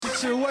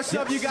pressure. What's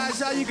up, you guys?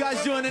 How you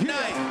guys doing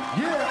tonight?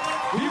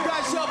 Yeah. Will you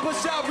guys help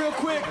us out real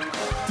quick?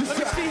 Let me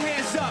see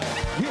hands up.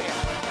 Yeah.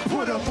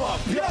 Put 'em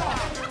up, yeah.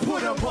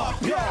 Put 'em up,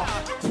 yeah.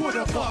 Put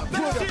 'em up,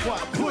 put 'em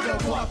up, put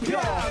 'em up,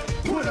 yeah.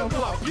 Put 'em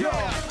up,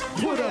 yeah.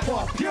 Put 'em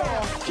up,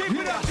 yeah.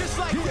 Keep it up just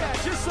like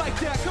that, just like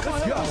that. Come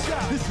on, help us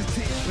out. This is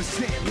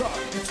 10% luck,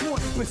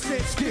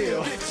 20%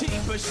 skill,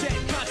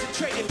 15%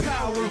 concentrated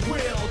power and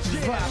will.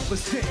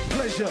 5%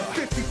 pleasure,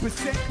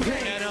 50%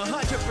 pain, And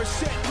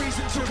 100%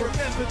 reason to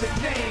remember the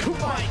name.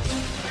 Mike.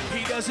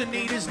 He doesn't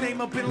need his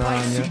name up in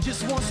lights. He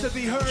just wants to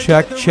be heard.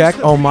 Check.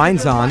 Oh,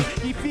 mine's on.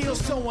 He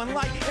feels so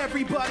unlike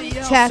everybody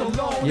else. Check.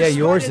 Yeah,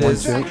 yours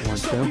is. One, two.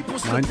 Mine's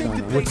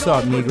on. What's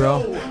up,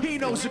 Negro? He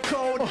knows the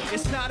code.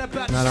 It's not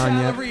about Not the on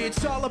yet. salary.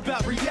 It's all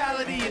about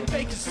reality and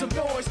making some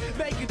noise,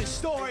 making a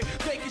story,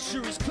 making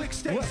sure his click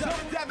stays up.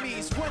 That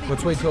means when he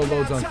Let's wait till it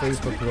loads on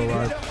Facebook to go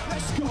live.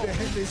 Who the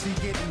hell is he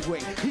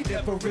anyway? He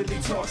never really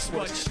talks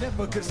much.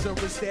 Never concerned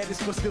with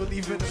status, but still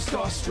leaving him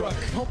starstruck.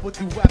 Humble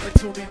through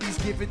opportunities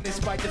given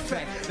despite the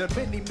fact that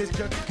many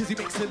misjudge him because he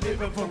makes a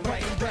living from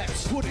writing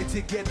raps. Put it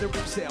together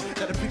himself,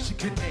 that a picture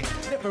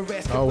connects. Never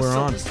ask him we're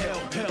on.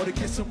 or to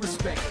get some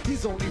respect.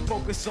 He's only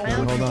focused on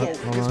Hold on.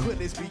 His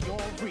will is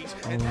beyond reach.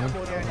 And now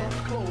what that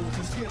clothes,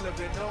 the skill of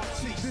it all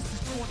teach. This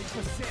is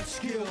 20%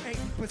 skill,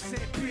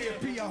 80% beer,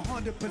 be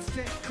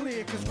 100%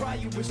 clear, cause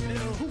Ryan was new.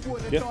 Who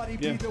would have thought he'd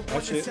be the one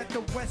that set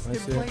the Western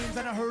Flames?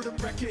 And I heard him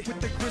wreck it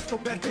with the crystal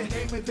bet, the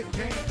name of the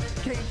game.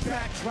 Came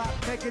back,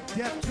 dropped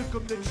Megadeth, took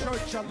him to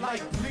church. I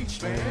like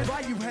Bleach, man.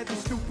 Ryan had the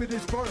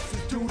stupidest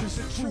verses, dude, is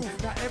the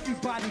truth. Now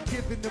everybody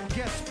giving them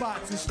guest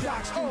spots and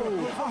stocks.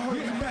 Oh, I heard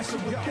you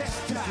messing with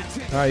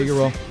that. All right, you can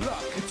roll.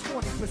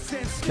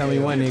 Tell me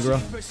when, Negro.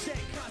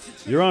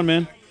 You're on,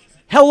 man.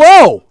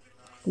 Hello!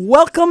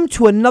 Welcome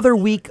to another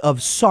week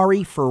of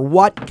Sorry for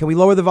What. Can we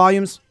lower the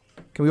volumes?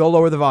 Can we all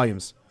lower the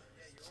volumes?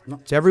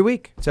 It's every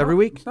week. It's every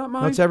week. It's not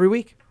mine. No, it's every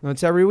week. No,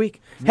 it's every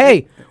week.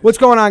 Hey, what's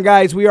going on,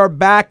 guys? We are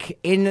back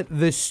in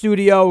the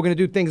studio. We're going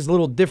to do things a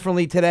little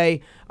differently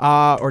today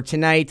or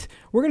tonight.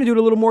 We're going to do it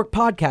a little more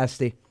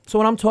podcasty. So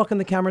when I'm talking,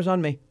 the camera's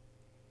on me.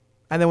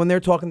 And then when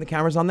they're talking, the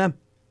camera's on them.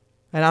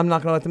 And I'm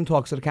not going to let them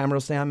talk, so the camera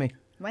will stay on me.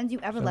 When do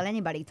you ever let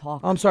anybody talk?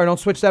 I'm sorry, don't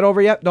switch that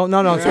over yet. No,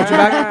 switch it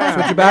back.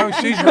 Switch it back. No,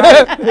 she's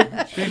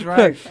right. She's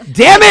right.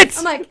 Damn it!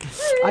 I'm like,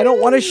 I don't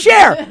want to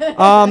share.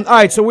 All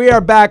right, so we are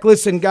back.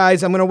 Listen,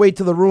 guys, I'm going to wait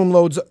till the room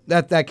loads.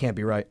 That can't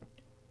be right.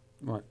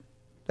 What?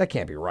 That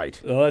can't be right.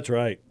 Oh, that's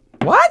right.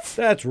 What?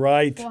 That's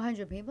right.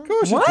 400 people? Of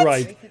course What? it's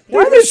right.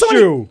 Why are there so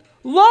many?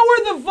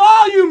 Lower the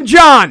volume,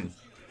 John.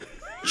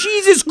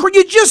 Jesus Christ,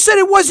 you just said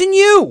it wasn't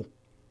you.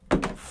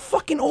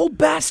 Fucking old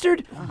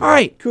bastard. All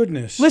right.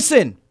 Goodness.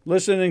 Listen.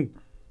 Listening.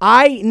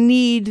 I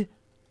need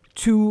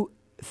to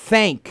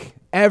thank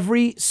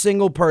every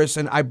single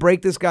person. I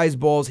break this guy's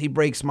balls. He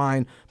breaks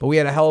mine. But we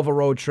had a hell of a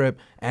road trip,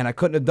 and I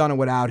couldn't have done it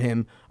without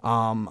him.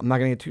 I'm not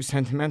going to get too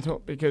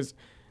sentimental because...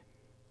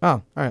 Oh,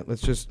 all right. All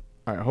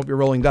right, I hope you're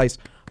rolling dice.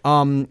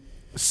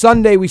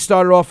 Sunday, we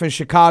started off in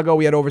Chicago.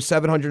 We had over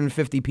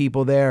 750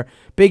 people there.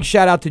 Big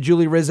shout out to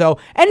Julie Rizzo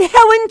and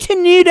Helen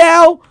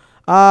Tenuta.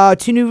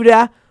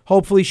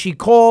 Hopefully she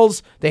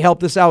calls. They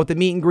helped us out with the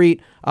meet and greet.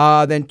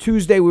 Then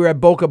Tuesday, we were at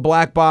Boca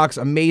Black Box.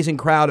 Amazing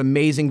crowd,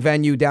 amazing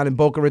venue down in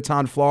Boca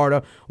Raton,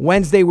 Florida.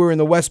 Wednesday, we were in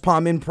the West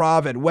Palm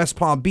Improv at West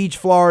Palm Beach,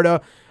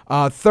 Florida.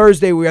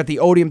 Thursday, we were at the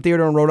Odeum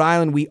Theater in Rhode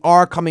Island. We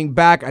are coming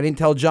back. I didn't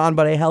tell John,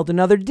 but I held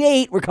another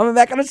date. We're coming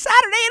back on a Saturday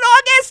in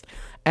August.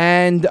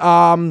 And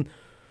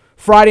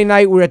Friday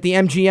night, we were at the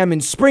MGM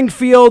in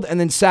Springfield. And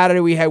then Saturday,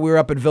 we were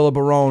up at Villa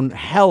Barone.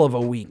 Hell of a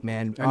week,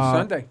 man. And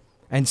Sunday.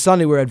 And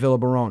Sunday, we were at Villa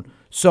Barone.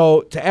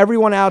 So to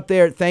everyone out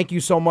there, thank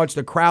you so much.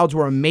 The crowds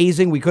were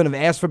amazing. We couldn't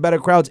have asked for better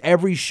crowds.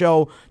 Every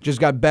show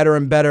just got better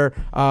and better.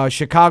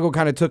 Chicago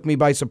kind of took me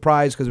by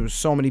surprise because there was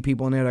so many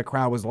people in there. The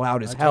crowd was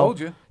loud as hell. I told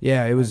you.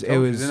 Yeah, it was.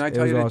 Didn't I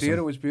tell you the awesome.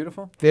 theater was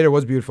beautiful? Theater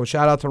was beautiful.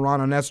 Shout out to Ron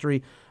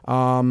Onestri.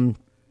 And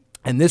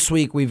this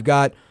week we've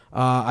got.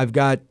 I've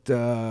got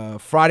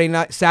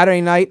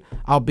Saturday night.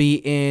 I'll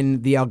be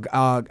in the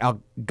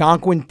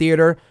Algonquin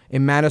Theater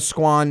in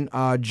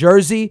Manasquan,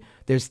 Jersey.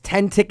 There's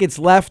 10 tickets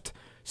left.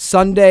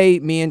 Sunday,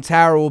 me and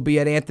Tara will be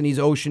at Anthony's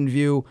Ocean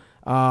View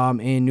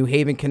in New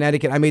Haven,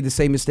 Connecticut. I made the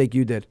same mistake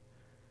you did.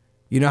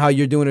 You know how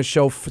you're doing a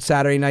show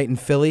Saturday night in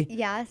Philly?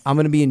 Yes. I'm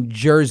going to be in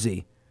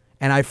Jersey.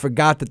 And I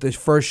forgot that the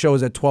first show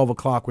is at 12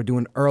 o'clock. We're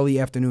doing early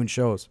afternoon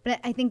shows. But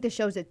I think the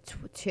show's at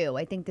 2.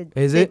 I think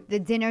the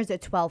dinner's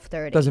at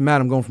 12:30. Doesn't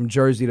matter. I'm going from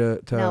Jersey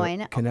to No, I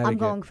know. Connecticut. I'm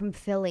going from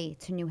Philly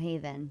to New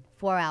Haven.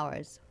 4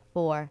 hours.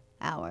 4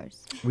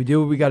 hours. We do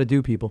what we got to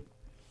do, people.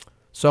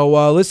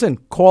 So listen,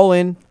 call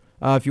in.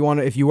 If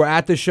you were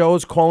at the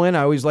shows, call in.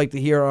 I always like to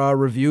hear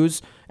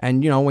reviews.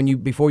 And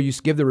before you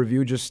give the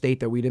review, just state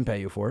that we didn't pay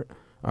you for it.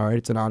 All right,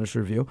 it's an honest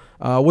review.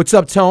 What's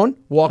up, Tone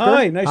Walker?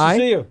 Hi, nice to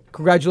see you.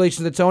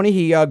 Congratulations to Tony.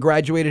 He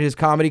graduated his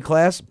comedy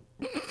class.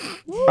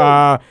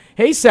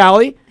 Hey,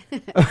 Sally.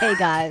 Hey,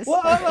 guys.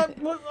 Well,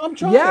 I'm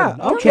trying. Yeah,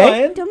 I'm okay.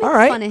 trying. Don't make All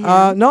right. fun of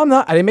him. No, I'm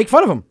not. I didn't make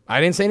fun of him.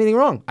 I didn't say anything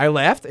wrong. I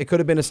laughed. It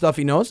could have been a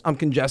stuffy nose. I'm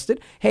congested.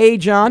 Hey,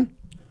 John.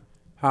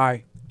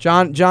 Hi.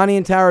 Johnny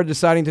and Tara are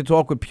deciding to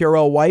talk with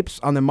Purell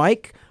wipes on the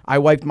mic. I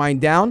wiped mine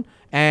down,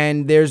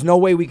 and there's no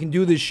way we can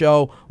do this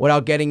show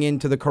without getting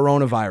into the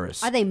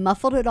coronavirus. Are they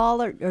muffled at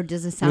all, or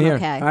does it sound Here.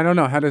 okay? I don't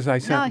know. How does I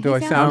sound? No, Do I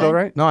he sound sounds all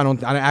right? No, I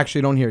don't. I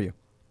actually don't hear you.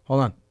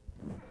 Hold on.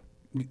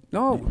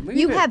 No, leave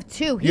You it. have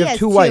two. He You have has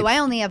two two. wipes. I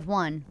only have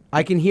one.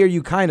 I can hear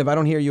you kind of. I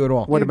don't hear you at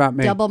all. What about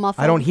me? Double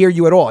muffled. I don't hear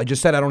you at all. I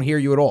just said I don't hear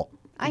you at all.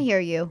 I hear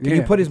you. Can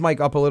you put his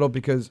mic up a little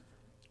because...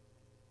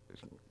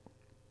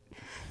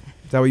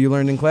 Is that what you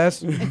learned in class?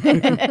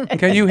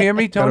 Can you hear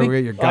me, Tony?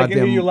 Better get your I can hear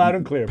goddamn- you loud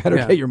and clear. Better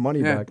get your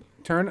money back.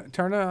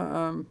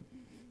 Turn.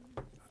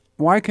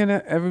 Why can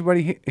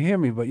everybody hear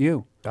me but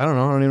you? I don't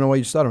know. I don't even know why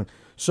you're stuttering.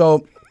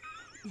 So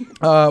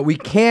we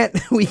can't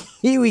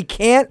we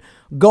can't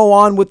go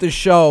on with the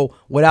show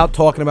without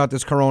talking about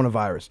this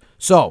coronavirus.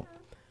 So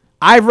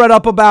I've read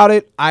up about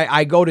it.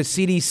 I go to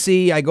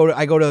CDC. I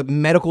go to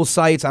medical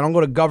sites. I don't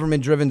go to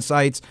government driven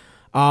sites.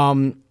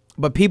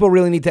 But people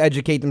really need to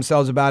educate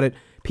themselves about it.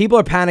 People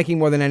are panicking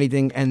more than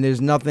anything, and there's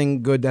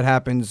nothing good that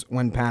happens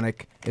when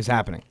panic is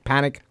happening.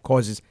 Panic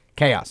causes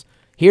chaos.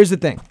 Here's the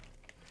thing.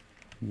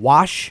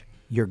 Wash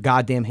your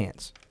goddamn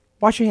hands.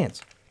 Wash your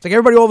hands. It's like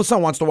everybody all of a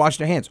sudden wants to wash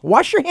their hands.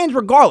 Wash your hands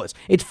regardless.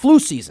 It's flu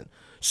season.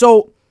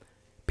 So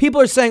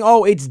people are saying,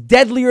 oh, it's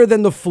deadlier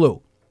than the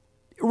flu.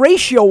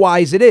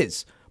 Ratio-wise, it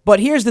is. But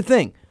here's the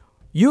thing.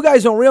 You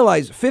guys don't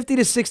realize 50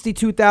 to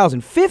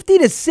 62,000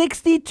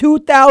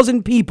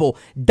 people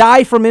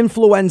die from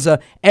influenza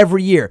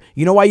every year.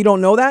 You know why you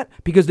don't know that?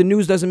 Because the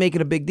news doesn't make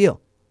it a big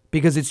deal.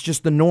 Because it's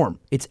just the norm.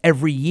 It's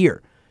every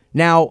year.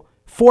 Now,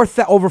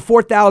 over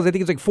 4,000, I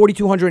think it's like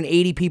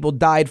 4,280 people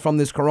died from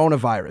this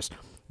coronavirus.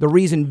 The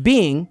reason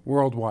being...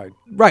 Worldwide.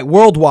 Right,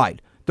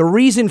 worldwide. The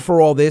reason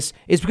for all this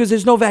is because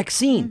there's no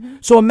vaccine. Mm-hmm.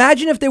 So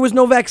imagine if there was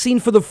no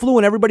vaccine for the flu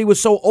and everybody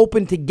was so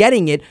open to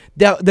getting it,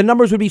 the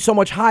numbers would be so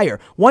much higher.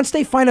 Once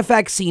they find a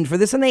vaccine for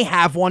this and they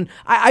have one,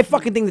 I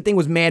fucking think the thing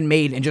was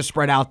man-made and just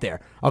spread out there.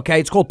 Okay?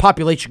 It's called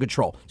population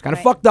control. It's kind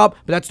of fucked up,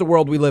 but that's the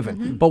world we live in.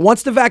 Mm-hmm. But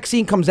once the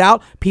vaccine comes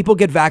out, people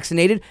get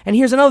vaccinated. And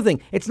here's another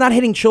thing. It's not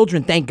hitting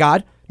children, thank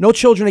God. No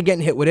children are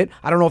getting hit with it.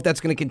 I don't know if that's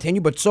going to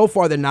continue, but so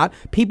far they're not.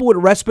 People with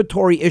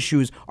respiratory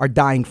issues are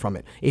dying from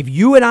it. If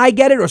you and I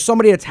get it or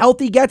somebody that's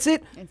healthy gets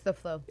it, It's the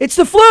flu. It's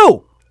the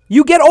flu.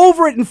 You get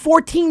over it in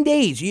 14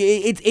 days.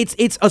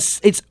 It's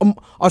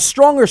a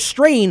stronger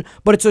strain,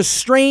 but it's a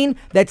strain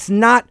that's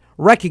not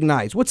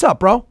recognized. What's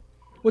up, bro?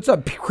 What's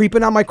up?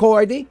 Creeping on my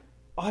caller ID?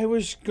 I'm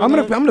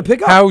gonna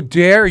pick up. How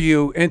dare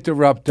you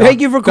interrupt? Thank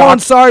you for calling.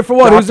 Sorry for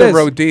what? Dr. Who's this?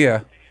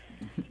 Rodia.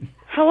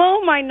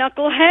 Hello, my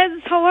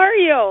knuckleheads. How are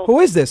you? Who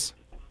is this?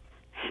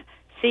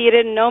 See, you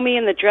didn't know me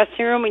in the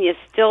dressing room, and you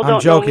still I'm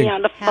don't joking. know me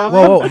on the phone.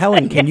 Whoa,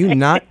 Helen, can you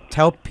not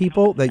tell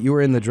people that you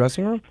were in the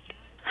dressing room?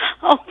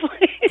 Oh,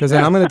 please. Because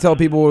then I'm going to tell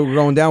people we're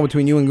going down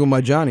between you and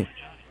Goomba Johnny.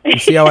 You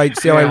see how I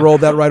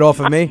rolled that right off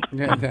of me?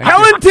 Yeah,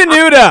 Helen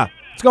Tenuta!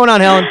 What's going on,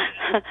 Helen?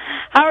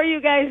 How are you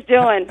guys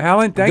doing?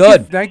 Helen,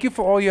 Good. Thank you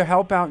for all your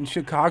help out in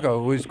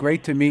Chicago. It was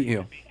great to meet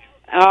you.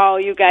 Oh,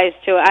 you guys,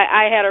 too.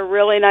 I had a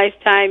really nice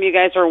time. You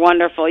guys were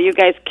wonderful. You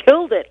guys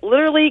killed it.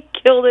 Literally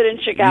killed it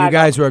in Chicago. You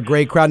guys were a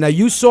great crowd. Now,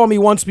 you saw me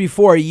once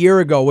before, a year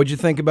ago. What'd you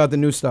think about the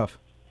new stuff?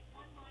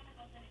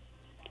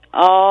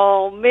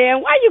 Oh,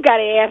 man. Why you got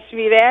to ask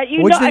me that?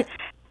 What'd you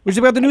think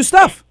about the new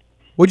stuff?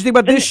 What'd you think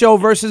about this show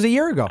versus a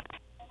year ago?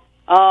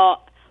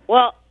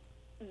 Well,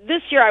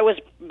 this year I was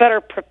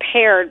better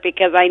prepared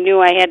because I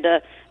knew I had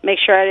to make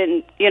sure I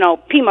didn't,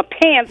 pee my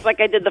pants like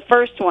I did the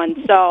first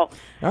one. So,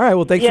 all right.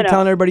 Well, thanks for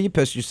telling everybody you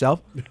pissed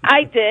yourself.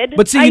 I did.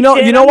 But see, you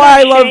know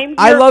why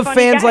I love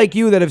fans like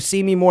you that have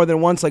seen me more than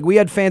once. Like we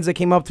had fans that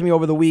came up to me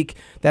over the week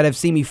that have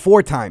seen me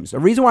 4 times. The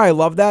reason why I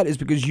love that is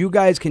because you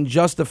guys can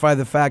justify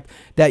the fact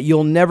that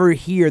you'll never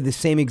hear the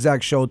same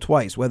exact show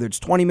twice, whether it's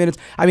 20 minutes.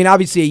 I mean,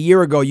 obviously a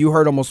year ago you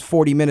heard almost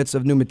 40 minutes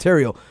of new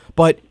material,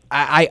 but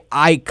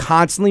I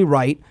constantly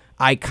write.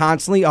 I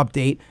constantly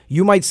update.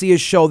 You might see a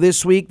show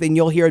this week, then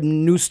you'll hear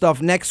new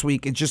stuff next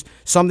week. It's just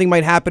something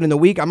might happen in the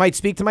week. I might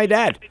speak to my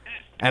dad,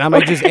 and I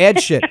might just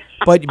add shit.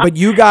 But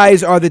you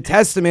guys are the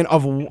testament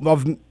of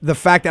the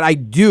fact that I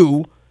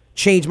do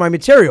change my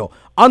material.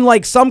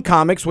 Unlike some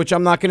comics, which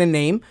I'm not going to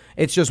name.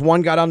 It's just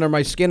one got under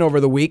my skin over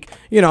the week.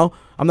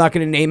 I'm not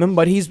going to name him,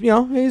 but he's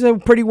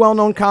a pretty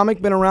well-known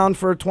comic, been around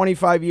for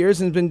 25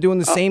 years and been doing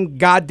the same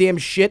goddamn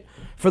shit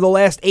for the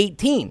last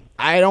 18.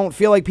 I don't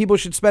feel like people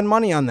should spend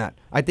money on that.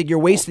 I think you're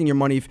wasting your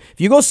money. If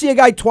you go see a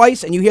guy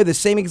twice and you hear the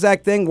same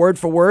exact thing word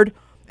for word,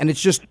 and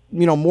it's just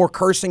more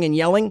cursing and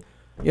yelling,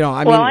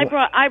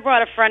 I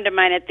brought a friend of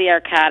mine at the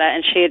Arcada,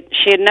 and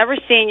she had never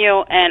seen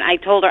you, and I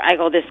told her, I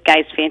go, this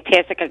guy's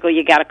fantastic. I go,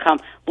 you got to come.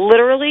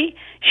 Literally,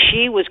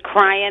 she was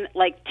crying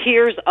like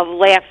tears of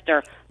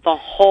laughter the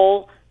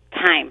whole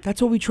time.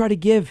 That's what we try to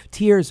give,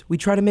 tears. We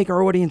try to make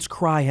our audience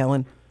cry,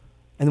 Helen.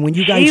 And when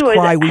you guys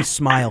cry, we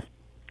smile.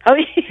 Oh,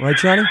 right,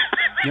 Johnny?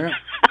 Yeah.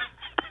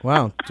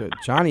 Wow,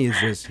 Johnny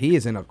he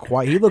is in a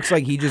quiet. He looks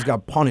like he just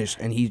got punished,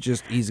 and he's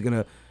just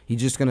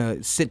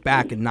gonna sit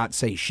back and not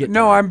say shit.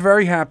 No, I'm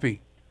very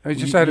happy. I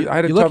just had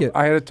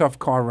a tough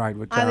car ride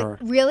with Tara.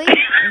 Really?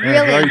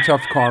 Yeah, very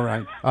tough car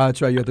ride.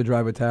 That's right. You have to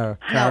drive with Tara.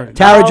 No.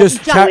 Tara Oh,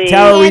 just Johnny.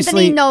 Tara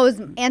Anthony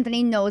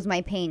recently. knows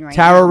my pain right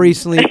Tara now.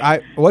 recently.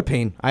 What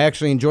pain? I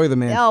actually enjoy the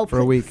man Oh, for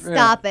a week.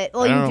 Stop it.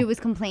 All I don't you know. do is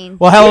complain.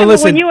 Well, Helen, Yeah, but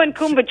listen. when you and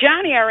Goomba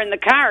Johnny are in the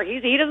car,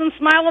 he doesn't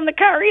smile in the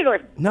car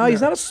either. No,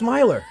 he's not a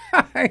smiler.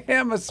 I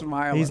am a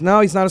smiler. He's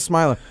not a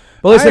smiler.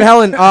 But listen,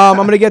 Helen, I'm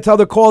going to get to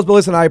other calls. But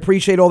listen, I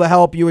appreciate all the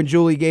help you and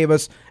Julie gave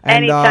us.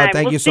 And Anytime.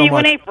 thank We'll you see so you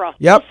much. in April.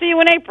 Yep. We'll see you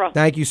in April.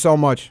 Thank you so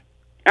much.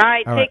 All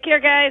right. All Take right. care,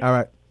 guys. All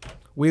right.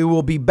 We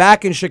will be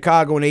back in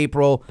Chicago in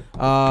April.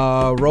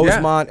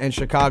 Rosemont and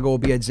Chicago will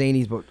be at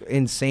Zany's, but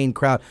insane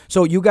crowd.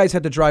 So you guys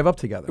had to drive up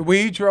together.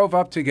 We drove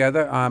up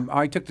together.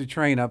 I took the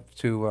train up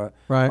to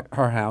Right.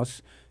 her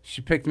house.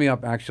 She picked me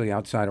up actually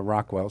outside of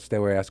Rockwell's. They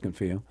were asking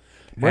for you.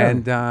 Really?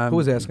 And Who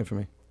was asking for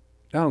me?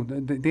 Oh,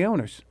 the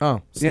owners.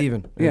 Oh,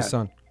 Steven and his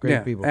son.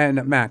 Great people.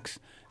 And Max.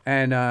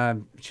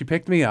 And she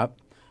picked me up.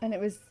 And it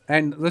was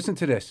And listen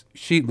to this.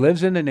 She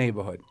lives in the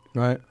neighborhood,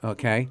 Right.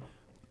 okay?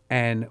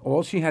 And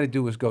all she had to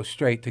do was go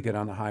straight to get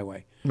on the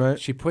highway. Right.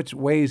 She puts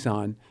Waze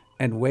on,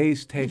 and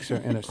Waze takes her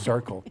in a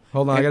circle.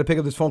 Hold on, I got to pick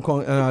up this phone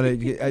call.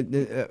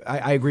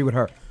 I agree with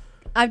her.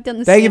 I've done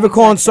the Thank you same for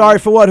calling. exact thing. Sorry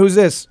for what? Who's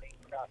this?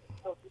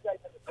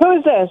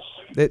 Who's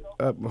this?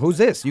 Who's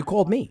this? You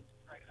called me.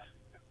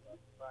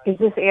 Is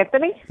this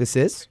Anthony? This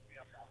is?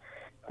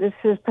 This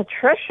is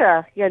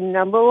Patricia, your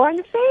number one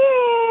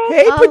fan.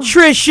 Hey,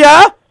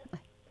 Patricia.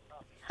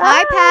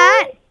 Hi,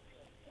 Pat.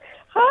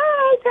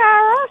 Hi,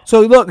 Tara.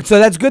 So look, so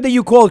that's good that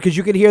you called because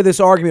you could hear this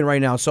argument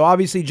right now. So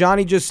obviously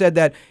Johnny just said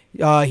that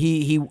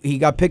he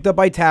got picked up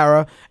by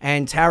Tara,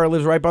 and Tara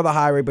lives right by the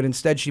highway, but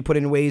instead she put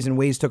in Waze, and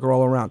Waze took her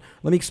all around.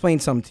 Let me explain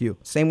something to you.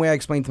 Same way I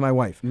explained to my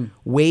wife.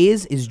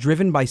 Waze is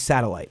driven by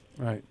satellite.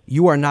 Right.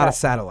 You are not a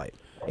satellite.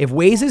 If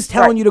Waze is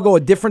telling you to go a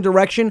different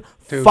direction,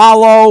 Dude.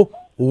 follow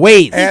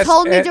Waze. He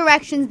told me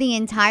directions the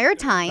entire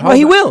time. Well,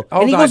 he will,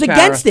 Hold and he on, goes Tara.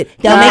 against it.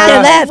 He Don't make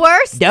that has left.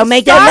 worst Don't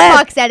make that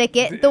left. Starbucks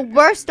etiquette. The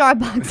worst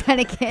Starbucks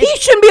etiquette. He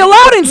shouldn't be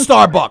allowed in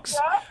Starbucks.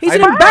 He's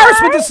an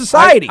embarrassment to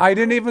society. I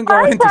didn't even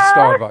go into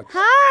Tara. Starbucks.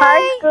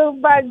 Hi,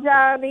 Goomba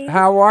Johnny.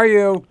 How are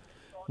you?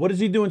 What does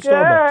he do in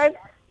Good.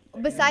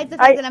 Besides the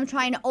fact that I'm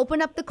trying to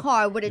open up the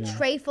car with a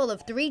tray full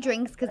of 3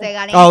 drinks because I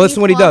got Oh, listen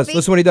what he does. coffee,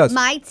 Listen what he does.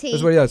 My tea.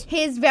 Listen what he does.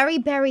 His very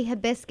berry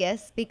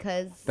hibiscus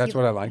because That's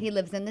what I like. He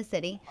lives in the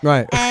city.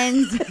 Right.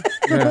 And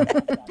Yeah.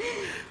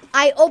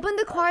 I open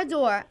the car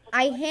door.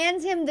 I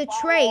hand him the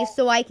tray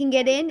so I can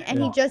get in,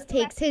 and he just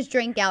takes his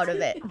drink out of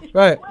it.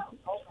 Right.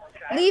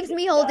 Leaves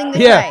me holding the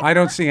Yeah. tray. I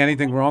don't see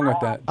anything wrong with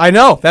that. I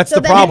know. That's So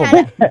the then I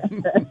problem.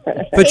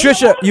 had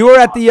Patricia, you were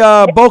at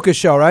the Boca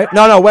show, right?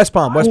 No, West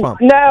Palm. West Palm.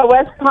 No,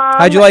 West Palm.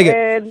 How'd you like it?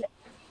 And,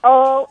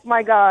 oh,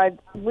 my God.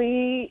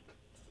 We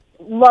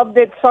loved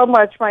it so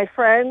much. My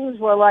friends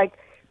were like,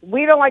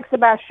 we don't like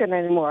Sebastian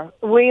anymore.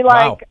 We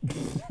like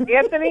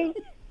Anthony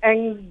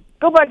and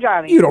Goomba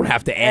Johnny. You don't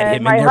have to add And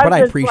him my in there, but I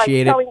husband's,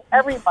 appreciate like, it. telling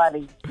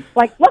everybody,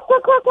 like, look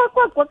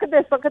at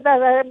this, look at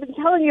that. I've been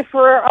telling you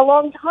for a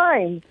long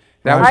time.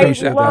 That I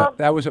was love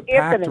that was a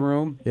packed Anthony.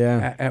 room.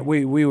 Yeah. And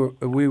we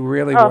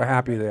really were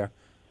happy there.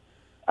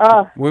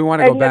 We want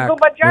to And go back.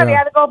 Goomba Johnny Yeah.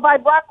 had to go buy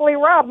broccoli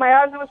rub. My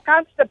husband was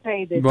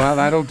constipated. Well,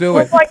 that'll do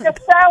It it. was like a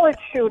salad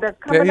shooter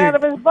coming There you- out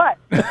of his butt.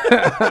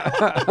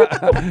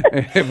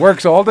 It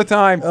works all the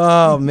time.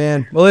 Oh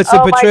man. Well, listen,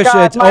 Oh Patricia. my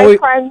God, It's my always.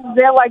 friends,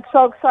 they're like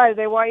so excited.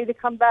 They want you to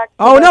come back. to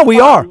Oh no, West we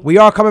are. Palm. We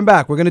are coming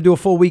back. We're gonna do a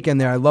full weekend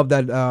there. I love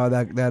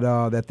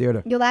that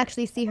theater. You'll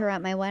actually see her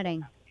at my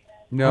wedding.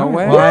 No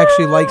way. Well, I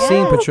actually like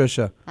seeing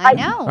Patricia. I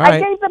know. All right. I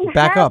gave them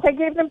back hats. up. I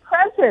gave them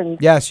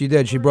presents. Yes, you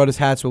did. She brought us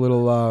hats with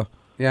little.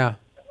 Yeah.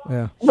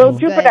 Yeah. Little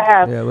Jupiter Good.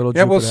 hats. Yeah, little.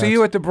 Yeah, we'll Jupiter see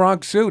you hats. at the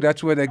Bronx Zoo.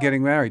 That's where they're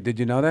getting married. Did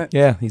you know that?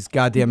 Yeah, these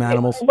goddamn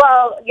animals.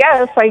 Well,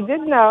 yes, I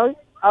did know.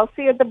 I'll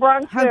see you at the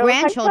Bronx. Her Zoo.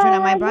 grandchildren Hi,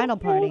 at my Dad. bridal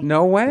party.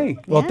 No way.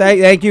 Well,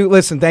 thank you.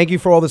 Listen, thank you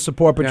for all the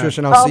support,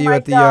 Patricia. And I'll Oh see you my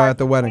at God.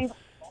 the wedding.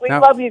 We Now-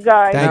 love you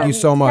guys. Thank you And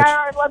so much.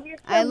 Tara, I love you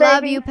too, I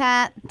love baby. you,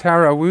 Pat.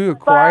 Tara, are we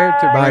required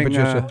to Bye, bring...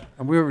 Patricia.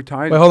 we were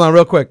retired. Wait, hold on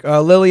real quick.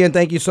 Lillian,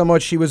 thank you so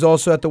much. She was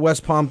also at the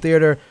West Palm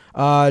Theater.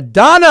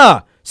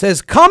 Donna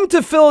says, come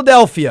to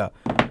Philadelphia.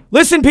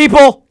 Listen,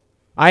 people,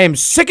 I am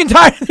sick and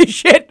tired of this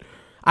shit.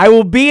 I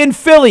will be in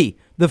Philly,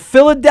 the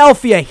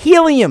Philadelphia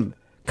Helium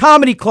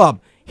Comedy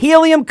Club.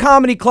 Helium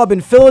Comedy Club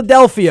in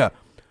Philadelphia,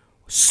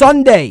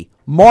 Sunday,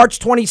 March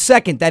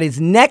 22nd. That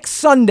is next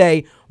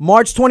Sunday,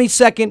 March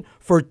 22nd,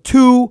 for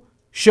 2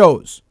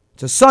 shows.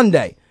 It's a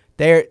Sunday.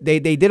 They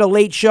did a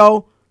late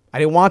show. I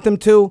didn't want them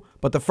to,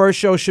 but the first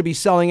show should be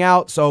selling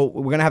out, so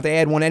we're going to have to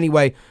add one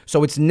anyway.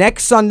 So it's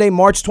next Sunday,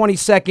 March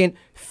 22nd,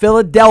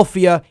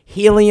 Philadelphia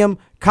Helium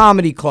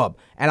Comedy Club.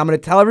 And I'm going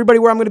to tell everybody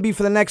where I'm going to be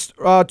for the next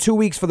 2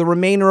 weeks for the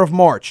remainder of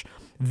March.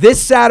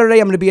 This Saturday,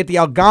 I'm going to be at the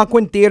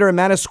Algonquin Theater in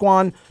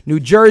Manasquan, New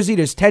Jersey.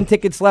 There's 10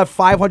 tickets left,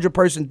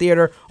 500-person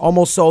theater,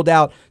 almost sold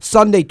out.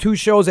 Sunday, 2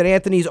 shows at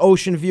Anthony's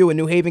Ocean View in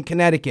New Haven,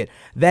 Connecticut.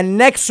 Then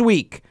next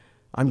week,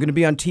 I'm going to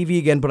be on TV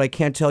again, but I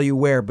can't tell you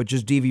where, but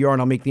just DVR,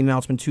 and I'll make the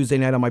announcement Tuesday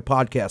night on my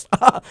podcast.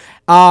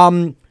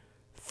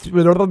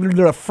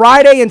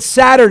 Friday and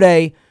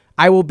Saturday,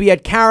 I will be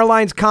at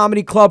Caroline's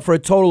Comedy Club for a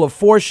total of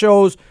 4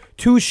 shows,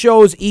 2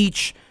 shows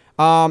each.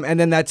 And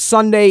then that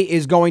Sunday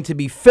is going to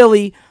be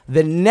Philly.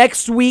 The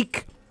next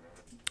week,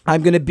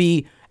 I'm going to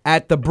be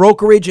at the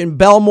Brokerage in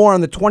Belmore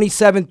on the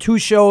 27th. 2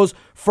 shows.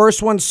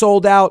 First one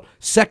sold out.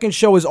 Second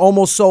show is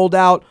almost sold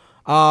out.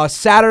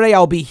 Saturday,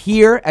 I'll be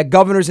here at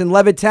Governor's in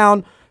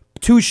Levittown.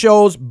 2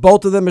 shows.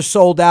 Both of them are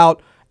sold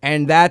out.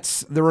 And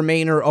that's the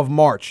remainder of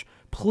March.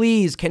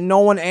 Please, can no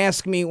one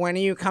ask me, when are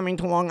you coming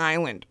to Long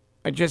Island?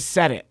 I just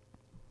said it.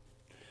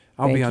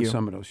 I'll be on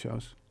some of those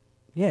shows.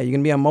 Yeah, you're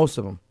going to be on most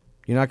of them.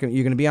 You're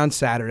going to be on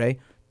Saturday.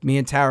 Me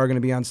and Tara are going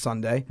to be on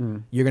Sunday.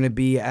 You're going to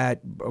be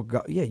at,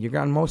 you're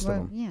on most of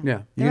them.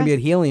 Yeah. You're going to be at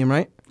Helium,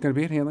 right? Going to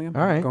be at Helium.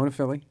 All right. Going to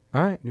Philly.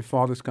 All right. Your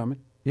father's coming.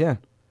 Yeah.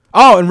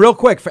 Oh, and real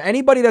quick, for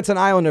anybody that's an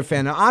Islander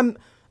fan, now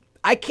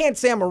I can't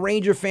say I'm a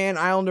Ranger fan,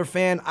 Islander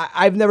fan.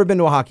 I've never been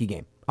to a hockey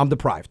game. I'm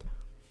deprived.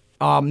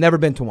 Never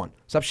been to one.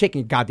 Stop shaking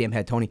your goddamn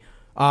head, Tony.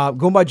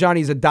 Goomba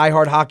Johnny is a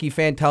diehard hockey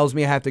fan, tells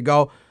me I have to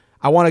go.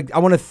 I want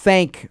to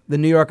thank the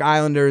New York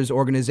Islanders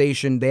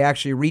organization. They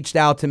actually reached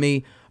out to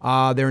me.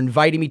 They're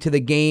inviting me to the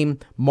game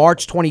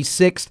March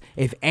 26th.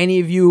 If any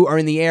of you are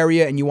in the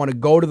area and you want to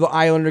go to the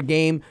Islander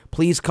game,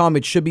 please come.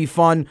 It should be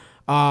fun.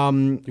 You're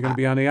going to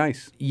be on the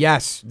ice.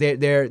 Yes,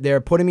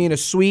 they're putting me in a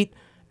suite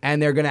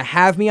and they're going to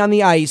have me on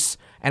the ice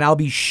and I'll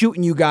be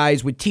shooting you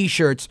guys with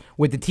T-shirts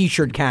with the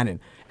T-shirt cannon.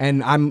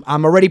 And I'm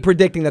already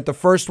predicting that the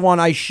first one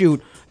I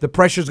shoot, the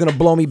pressure's going to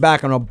blow me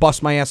back and I'll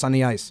bust my ass on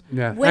the ice.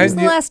 Yeah. When's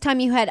the last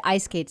time you had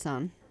ice skates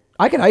on?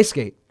 I can ice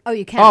skate. Oh,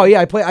 you can? Oh, yeah.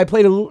 I played I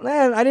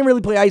didn't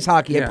really play ice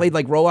hockey. Yeah. I played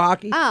like roller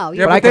hockey. Oh,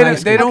 Yeah, but but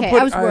they don't Okay, I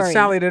put, was worried.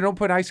 Sally, they don't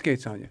put ice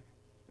skates on you.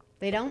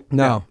 They don't?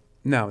 No,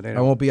 No, they don't.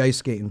 I won't be ice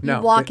skating. No.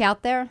 You walk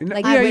out there? No,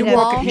 Like yeah, with you a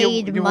walk- ball? you-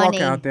 Paid you walk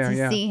money out there, to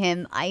yeah. see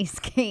him ice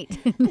skate.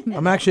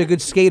 I'm actually a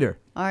good skater.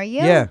 Are you?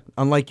 Yeah,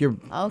 unlike your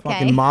Okay.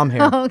 fucking mom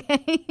hair.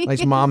 Okay.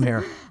 Nice mom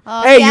hair.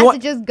 Oh, Hey, you you have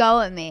want- to just go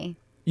at me.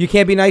 You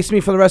can't be nice to me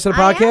for the rest of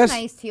the I am podcast?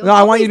 nice to you. No,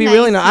 I want you to be Always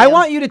really nice nice. to I you.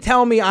 want you to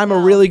tell me I'm a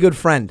really good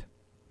friend.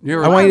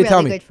 You're I want you to a tell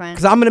really me. good friend.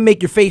 Because I'm going to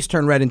make your face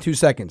turn red in 2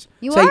 seconds.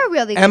 You Say, are a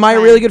really good Am I a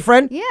friend. really good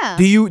friend? Yeah.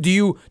 Do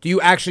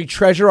you actually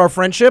treasure our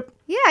friendship?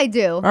 Yeah, I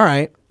do. All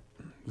right.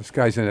 This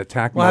guy's in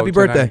attack Well, mode happy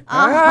birthday.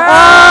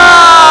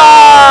 tonight.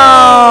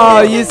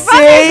 Oh, you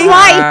see?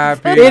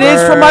 Happy It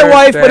is from my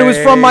wife, but it was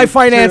from my birthday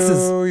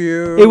finances. to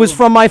you. It was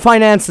from my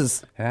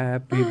finances.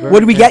 Happy birthday. What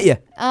did we get you?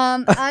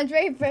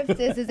 Andre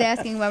Priptis is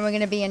asking when we're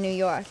going to be in New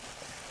York.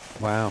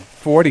 Wow.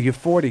 40. You're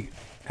 40.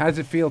 How does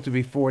it feel to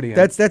be 40?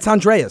 That's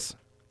Andreas.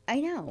 I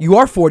know. You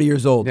are 40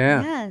 years old.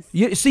 Yeah. Yes.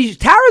 You see,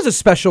 Tara's a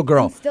special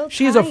girl. I'm still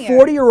She is a tired.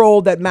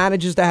 40-year-old that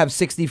manages to have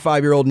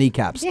 65-year-old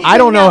kneecaps. I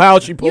don't know how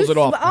she pulls it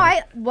off.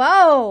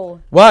 Whoa.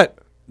 What?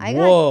 I got,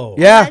 Whoa.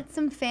 I Yeah. got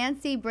some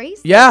fancy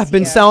bracelets. Yeah,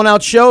 been here. selling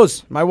out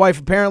shows. My wife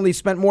apparently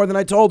spent more than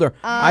I told her.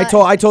 I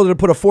told her to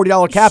put a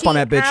 $40 cap on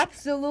that bitch. She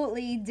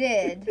absolutely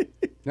did.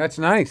 That's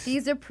nice.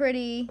 These are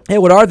pretty Hey,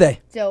 what are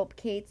they? dope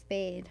Kate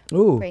Spade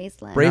Ooh,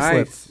 bracelets.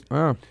 bracelets.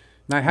 Nice. Oh.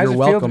 Now, how's You're it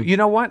welcome. feel? You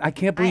know what? I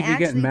can't I believe you're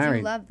getting actually married.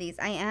 do love these.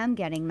 I am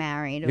getting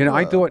married. You know,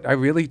 I Whoa.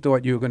 really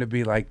thought you were going to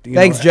be like. You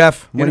Thanks, know,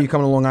 Jeff. you When are know- you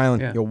coming to Long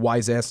Island? Yeah. You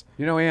wise ass.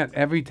 You know, Aunt,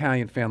 every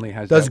Italian family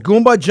has Does that.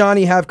 Goomba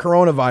Johnny have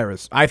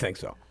coronavirus? I think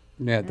so.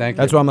 Yeah, thank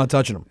That's you. why I'm not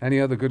touching him. Any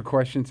other good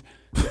questions?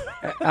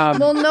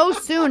 Well, no,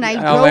 soon. I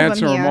I'll drove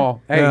answer him them here.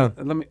 all. Hey, Yeah.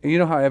 let me. You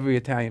know how every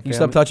Italian You family.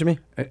 stop touching me?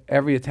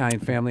 Every Italian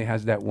family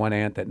has that one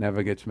aunt that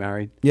never gets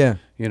married. Yeah.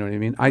 You know what I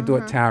mean? I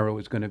thought Tara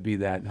was going to be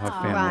that in her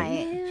family.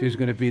 right. She was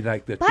going to be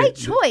like the. By the-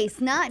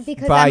 choice, not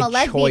because By I'm a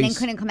lesbian and choice.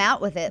 couldn't come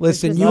out with it.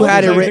 Listen, which was you what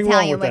had it most written- Italian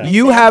Nothing wrong with women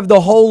You say. have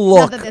the whole look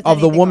Not that there's of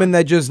the anything woman wrong.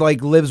 that just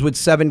like lives with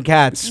 7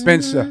 cats.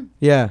 Spinster.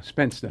 Yeah.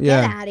 Spinster.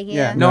 Yeah. Get out of here.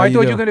 Yeah. No, No, I you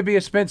thought do. you were going to be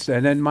a spinster,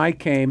 and then Mike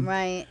came.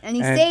 Right. And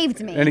he and-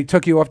 saved me. And he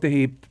took you off the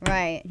heap.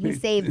 Right. He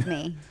saved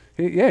me.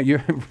 Yeah, you're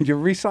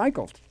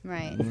recycled.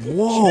 Right.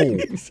 Whoa.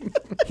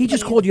 He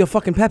just called you a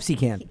fucking Pepsi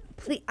can.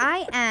 Please,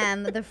 I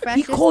am the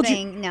freshest called you-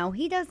 thing. No,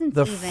 he doesn't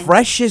The even.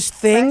 freshest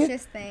thing?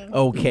 Freshest thing.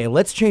 Okay,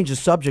 let's change the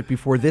subject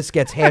before this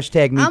gets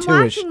hashtag me I'm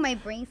too-ish. watching my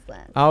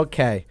bracelet.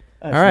 Okay.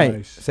 All right.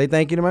 nice. Say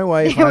thank you to my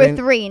wife. There I were didn't-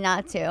 3,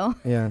 not 2.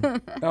 Yeah.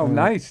 Oh,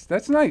 nice.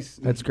 That's nice.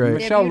 That's great. They're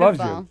Michelle loves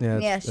beautiful. you. Yeah,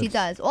 Yeah, it's- she it's-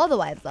 does. All the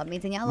wives love me.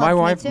 Danielle My loves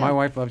wife, me too. my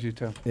wife loves you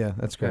too. Yeah,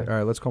 that's great. Okay. All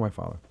right, let's call my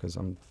father because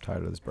I'm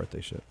tired of this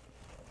birthday shit.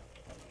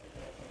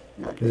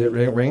 Is it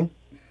ringing?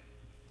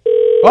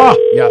 Oh,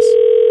 yes.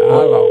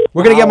 Hello.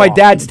 We're going to get my Hello.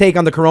 dad's take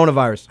on the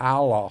coronavirus.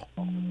 Hello.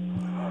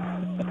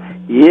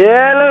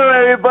 Yeah, hello,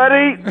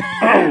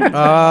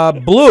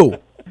 everybody. Blue.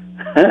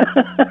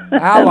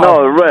 Hello.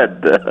 No,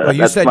 red. Well,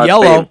 you That's said my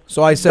yellow, fav-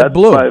 so I said That's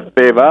blue. my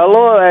favorite.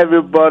 Hello,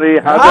 everybody.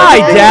 How's Hi,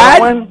 everything Dad.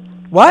 going?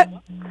 What?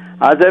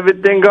 How's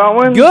everything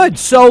going? Good.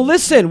 So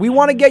listen, we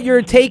want to get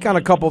your take on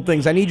a couple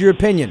things. I need your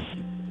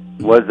opinion.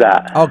 What's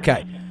that?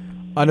 Okay.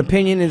 An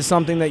opinion is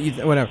something that you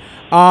whatever.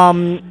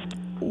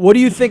 What do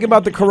you think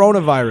about the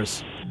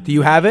coronavirus? Do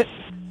you have it?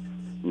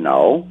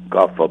 No,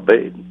 God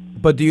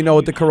forbid. But do you know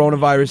what the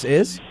coronavirus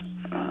is?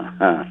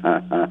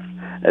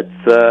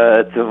 It's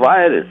a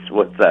virus.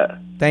 What's that?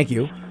 Thank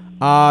you.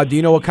 Do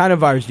you know what kind of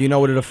virus? Do you know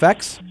what it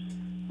affects?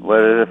 What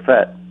does it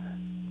affect?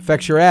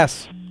 Affects your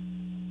ass.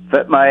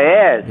 Affect my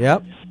ass?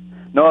 Yep.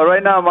 No,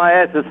 right now my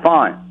ass is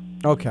fine.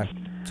 Okay.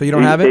 So you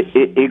don't have it?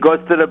 He goes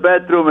to the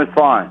bedroom, it's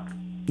fine.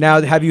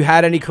 Now, have you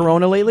had any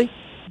Corona lately?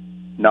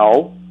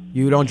 No.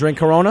 You don't drink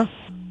Corona?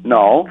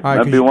 No.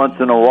 Right, Maybe once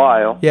in a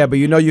while. Yeah, but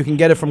you know you can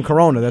get it from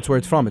Corona. That's where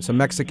it's from. It's a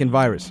Mexican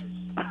virus.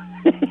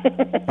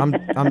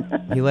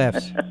 He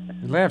laughs.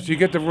 He laughs. You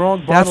get the wrong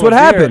bottle. That's what of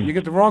beer. happened. You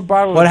get the wrong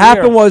bottle. What of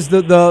happened beer. was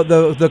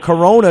the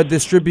Corona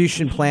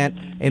distribution plant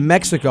in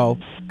Mexico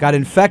got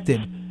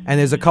infected, and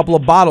there's a couple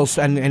of bottles,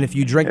 and if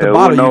you drink the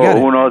bottle, you get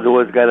it. Who knows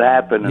what's gonna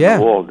happen in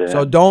the world there?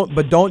 So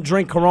don't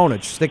drink Corona.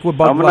 Just stick with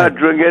Bud I'm Light. not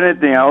drinking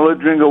anything. I only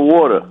drink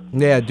water.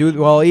 Yeah, dude.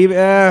 Well, even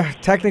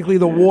technically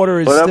the water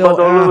is But still. about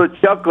the little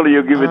chocolate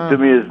you give it to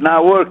me, it's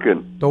not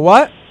working. The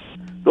what?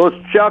 Those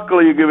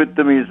chocolate you give it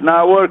to me, it's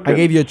not working. I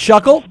gave you a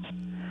chuckle.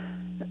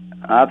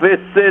 This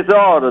is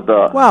all of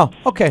the. Wow.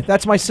 Okay,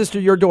 that's my sister,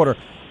 your daughter.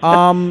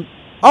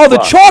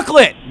 The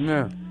chocolate.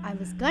 Yeah. I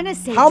was gonna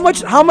say. How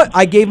much?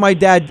 I gave my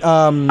dad.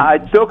 I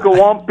took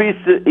one piece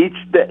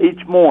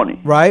each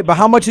morning. Right, but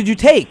how much did you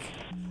take?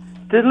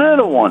 The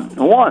little one,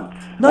 once.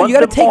 No, you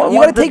gotta take. You gotta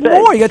once a take day.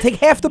 more. You gotta take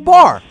half the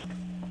bar.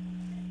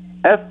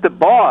 Half the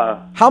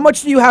bar. How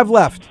much do you have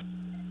left?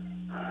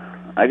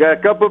 I got a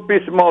couple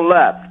pieces more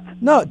left.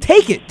 No,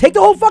 take it. Take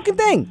the whole fucking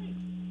thing.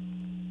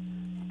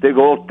 Take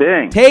the whole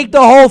thing. Take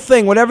the whole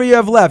thing. Whatever you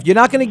have left. You're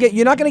not gonna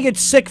get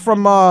sick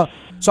from.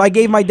 So I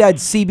gave my dad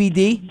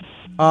CBD.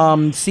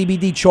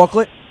 CBD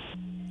chocolate.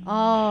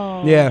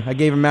 Oh. Yeah, I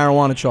gave him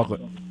marijuana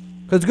chocolate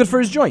because it's good for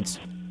his joints.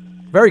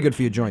 Very good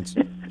for your joints.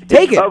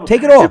 Take it.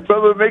 Take it all. You're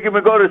probably making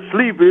me go to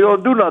sleep. You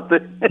don't do nothing.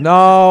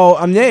 No,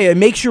 it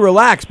makes you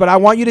relax, but I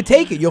want you to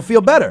take it. You'll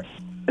feel better.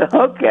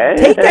 Okay.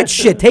 Take that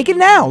shit. Take it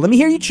now. Let me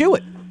hear you chew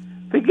it.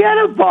 Forget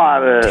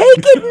about it.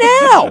 Take it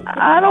now.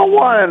 I don't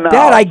want to know.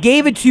 Dad, I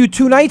gave it to you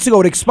 2 nights ago.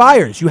 It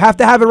expires. You have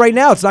to have it right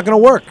now. It's not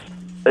going to work.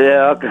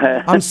 Yeah,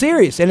 okay. I'm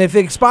serious. And if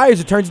it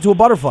expires, it turns into a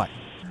butterfly.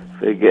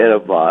 Forget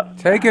about it.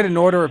 Take it and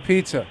order a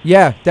pizza.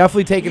 Yeah,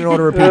 definitely take it and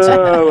order a pizza.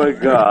 Oh, my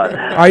God.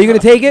 Are you going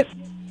to take it?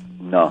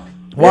 No.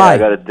 Why? Yeah, I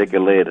got to take it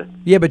later.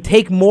 Yeah, but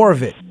take more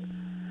of it.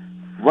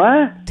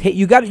 What?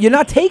 You're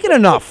not taking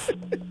enough.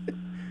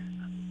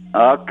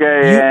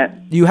 Okay.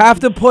 You have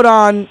to put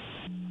on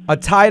a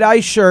tie-dye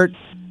shirt,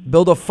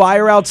 build a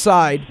fire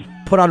outside,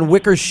 put on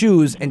wicker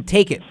shoes, and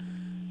take it.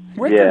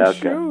 Wicker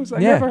shoes? I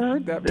never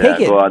heard that. Take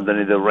it. Go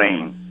underneath the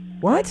rain.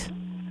 What?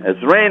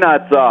 It's rain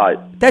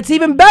outside. That's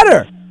even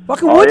better.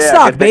 Fucking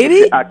Woodstock,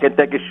 baby. I can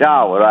take a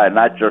shower, right?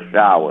 Not your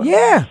shower.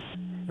 Yeah.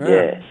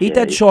 Yeah. Eat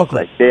that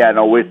chocolate. Like, yeah,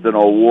 no wasting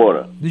no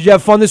water. Did you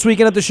have fun this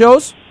weekend at the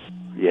shows?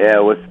 Yeah,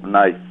 it was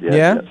nice.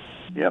 Yeah?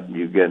 Yep,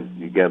 you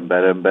getting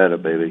better and better,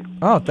 baby.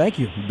 Oh, thank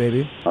you,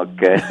 baby.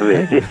 Okay.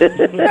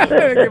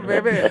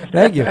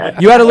 Thank you.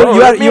 You had a little.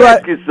 Let me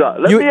ask you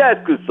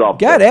something.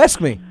 God,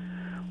 ask me.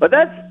 But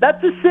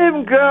that's the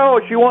same girl.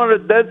 She wanted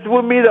to dance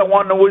with me. That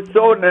one that was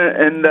so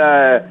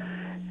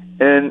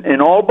in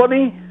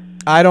Albany.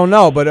 I don't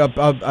know, but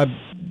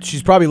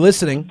she's probably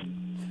listening.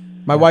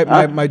 My wife,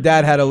 my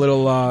dad had a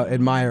little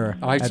admirer.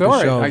 I at saw the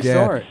it. show. I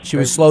saw it. She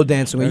was slow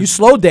dancing with you.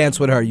 Slow dance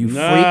with her, you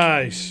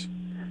Nice.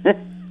 freak.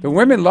 The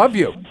women love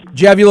you.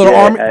 Did you have your little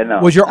army? I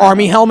know. Was your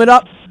army helmet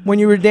up when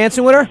you were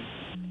dancing with her?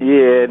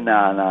 Yeah, no,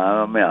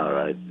 I'm all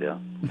right. Yeah.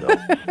 So.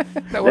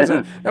 That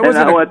wasn't.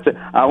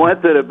 I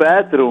went to the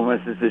bathroom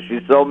and she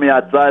saw me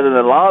outside in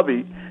the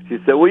lobby. She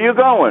said, "Where you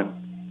going?"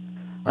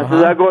 I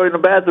said, "I'm going to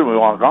the bathroom. You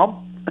want to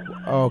come?"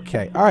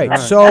 Okay. All right.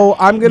 So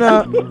I'm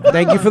gonna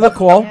thank you for the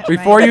call.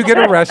 Before you get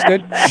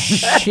arrested.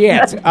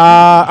 Shit.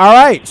 All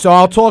right. So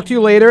I'll talk to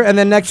you later, and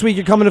then next week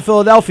you're coming to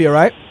Philadelphia,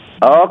 right?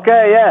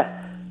 Okay. Yeah.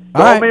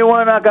 All Tell right. me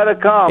when I gotta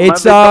come.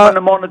 It's I'm in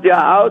the morning to your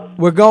house.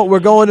 We're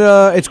going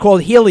to. It's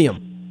called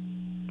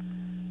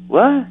Helium.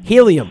 What?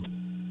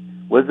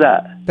 Helium. What's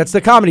that? That's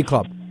the comedy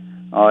club.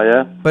 Oh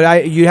yeah.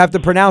 But you have to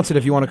pronounce it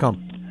if you want to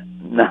come.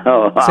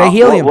 No. Say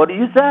helium. What do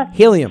you say?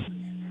 Helium.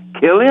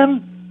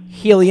 Killian?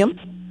 Helium.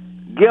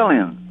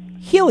 Gillian.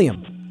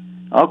 Helium.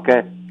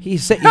 Okay. You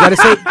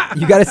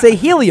gotta say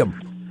helium.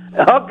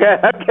 Okay.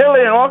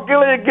 Killian. Oh,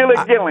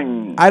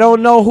 Gillian. I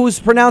don't know who's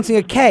pronouncing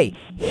a K.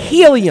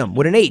 Helium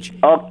with an H.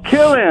 Oh,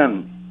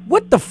 Killian.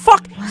 What the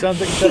fuck? Sounds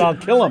like you said I'll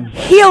kill him.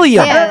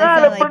 Helium. Yeah, that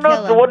sounded like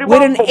kill him. What do you With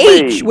want an from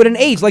H. me? With an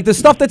H. Like the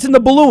stuff that's in the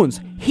balloons.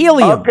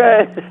 Helium.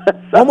 Okay.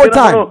 One more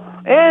time. All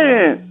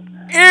right.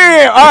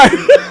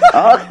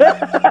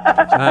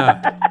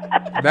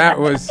 That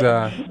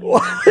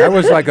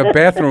was like a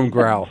bathroom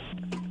growl.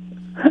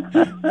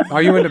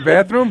 Are you in the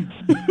bathroom?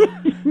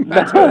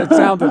 That's what it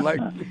sounded like.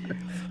 All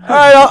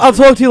right, I'll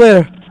talk to you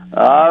later.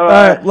 All All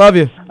right. right, love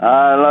you.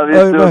 I love you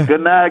Bye, too. bye.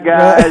 Good night,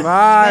 guys. Good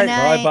Bye.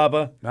 night. Bye,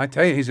 Baba. I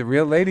tell you, he's a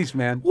real ladies'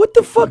 man. What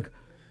the fuck?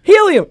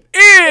 Helium.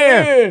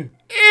 Hi,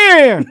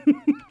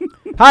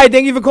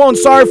 thank you for calling.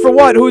 Sorry for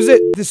what? Who's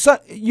it?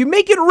 You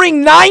make it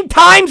ring 9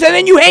 times and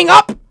then you hang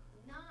up?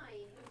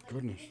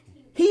 Goodness.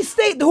 He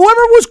stayed.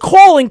 Whoever was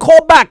calling,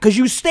 call back because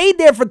you stayed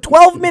there for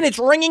 12 minutes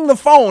ringing the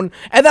phone,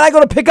 and then I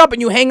go to pick up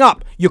and you hang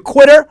up. You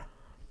quitter.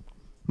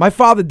 My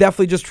father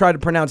definitely just tried to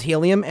pronounce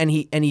helium, and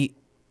he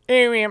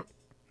helium.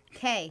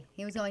 K.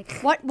 He was going.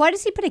 What? Why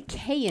does he put a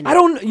K in it? I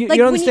don't. You like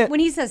don't when understand. when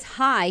he says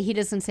hi, he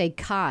doesn't say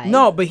Kai.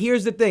 No, but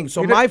here's the thing.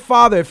 So my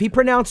father, if he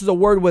pronounces a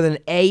word with an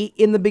A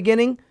in the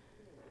beginning,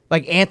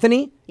 like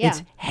Anthony,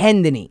 it's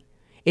Hendony.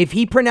 If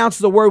he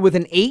pronounces a word with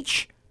an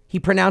H, he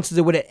pronounces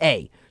it with an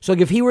A. So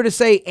if he were to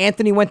say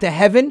Anthony went to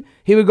heaven,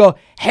 he would go,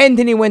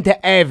 Hendony went to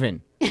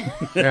heaven.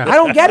 Yeah. I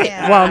don't get it.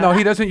 Well, no,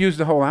 he doesn't use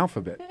the whole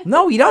alphabet.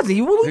 No, he doesn't. He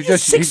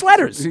uses 6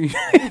 letters. he-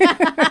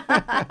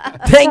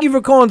 Thank you for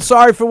calling.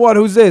 Sorry for what?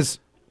 Who's this?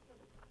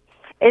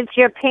 It's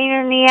your pain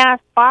in the ass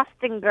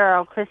Boston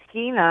girl,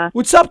 Christina.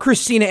 What's up,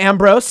 Christina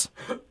Ambrose?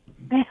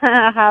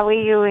 How are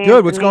you, Anthony?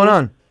 Good. What's going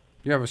on?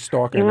 You have a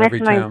stalker You in every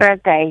missed my town.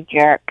 birthday,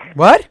 jerk.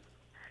 What?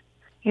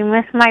 You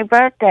missed my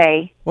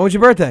birthday. When was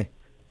your birthday?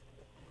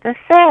 The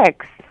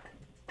 6th.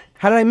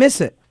 How did I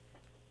miss it?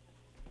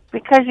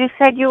 Because you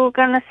said you were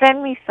going to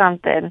send me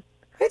something.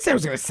 I didn't say I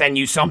was going to send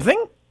you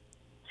something.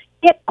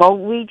 Yeah, go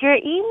read your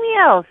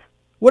emails.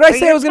 What did I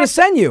say I was going to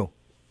send you?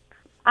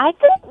 I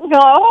don't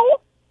know.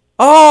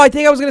 Oh, I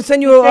think I was going to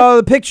send you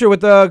the picture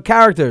with the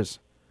characters.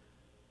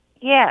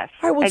 Yes.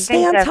 All right, well, I stay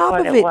think on that's top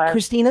what of it, was.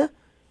 Christina.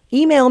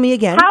 Email me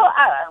again. How?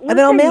 And then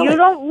I'll mail you it.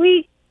 don't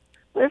read.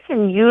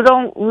 Listen, you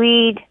don't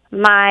read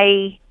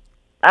my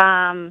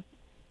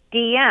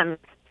DMs.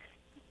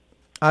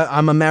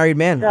 I'm a married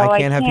man. So I I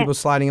can't have can't- people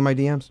sliding in my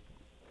DMs.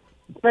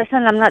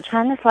 Listen, I'm not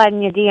trying to slide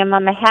in your DM.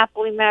 I'm a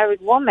happily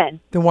married woman.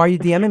 Then why are you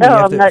DMing me? No, You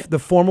have I'm to- not- the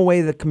formal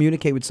way to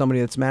communicate with somebody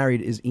that's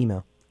married is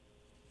email.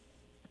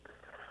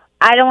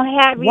 I don't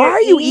have Why your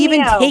are you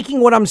even email. taking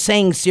what I'm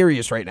saying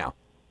serious right now?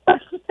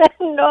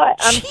 No,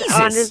 I'm Jesus.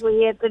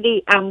 honestly,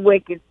 Anthony, I'm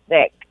wicked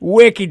sick.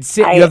 Wicked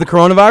sick. I- You have the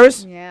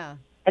coronavirus? Yeah.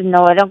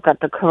 No, I don't got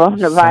the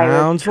coronavirus.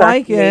 Sounds trust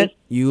like me. it.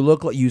 You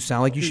look like you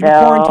sound like you should No.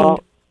 be quarantined.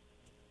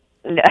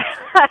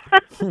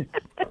 No.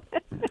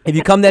 If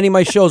you come to any of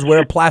my shows,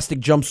 wear a plastic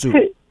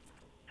jumpsuit.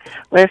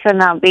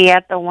 Listen, I'll be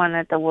at the one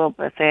at the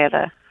Wilbur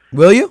Theater.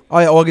 Will you? Oh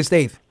yeah, August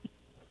 8th.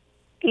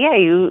 Yeah,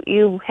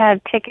 you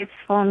had tickets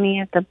for me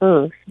at the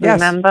booth. Yes.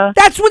 Remember?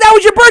 That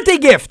was your birthday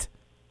gift.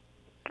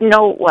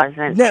 No, it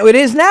wasn't. No, it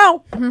is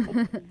now.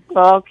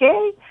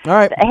 Okay. All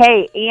right.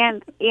 Hey,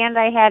 and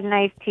I had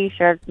nice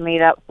T-shirts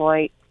made up for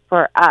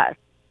us.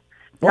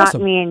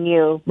 Awesome. Not me and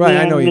you. Right,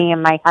 me I know and you. me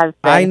and my husband.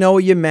 I know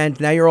what you meant.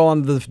 Now you're all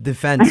on the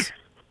defense.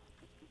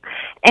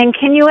 And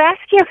can you ask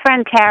your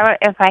friend Tara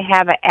if I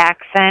have an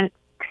accent,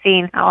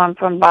 seeing how I'm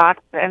from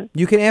Boston?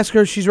 You can ask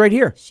her. She's right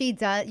here. She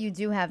does. You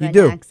do have You an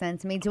do.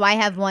 accent to me. Do I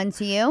have one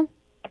to you?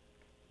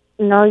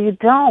 No, you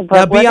don't.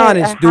 Now But be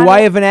honest. Do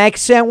I have an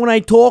accent when I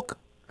talk?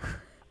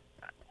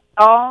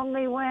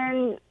 Only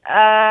when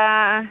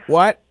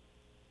What?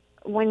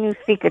 when you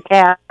speak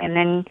Italian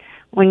and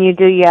when you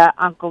do your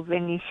Uncle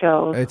Vinny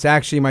shows. It's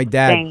actually my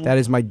dad. Thing. That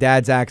is my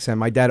dad's accent.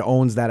 My dad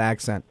owns that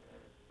accent.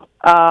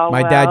 Oh,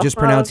 My dad just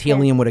pronounced okay.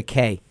 helium with a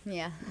K.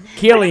 Yeah.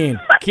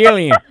 Killian.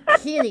 Helium.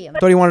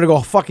 Thought he wanted to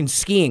go fucking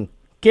skiing.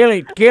 Oh,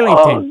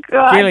 Killington.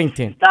 God.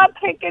 Killington. Stop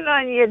picking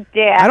on your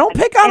dad. I don't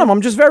pick on him.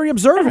 I'm just very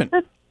observant.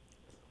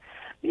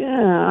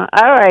 Yeah.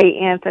 All right,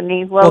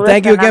 Anthony. Well,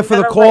 thank you listen, again I'm for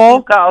the gonna let call.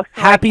 you go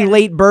so I Happy can-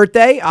 late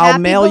birthday. I'll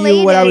Happy mail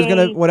you what I was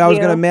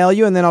belated. gonna mail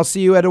you, and then I'll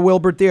see you at a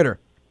Wilbur Theater.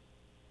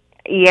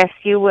 Yes,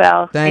 you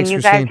will. Thanks, and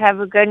you Christine. guys have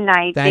a good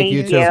night. Thank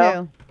you, too.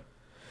 Too.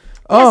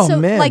 Oh so,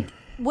 man. Like,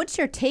 what's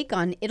your take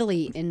on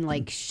Italy in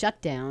like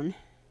shutdown?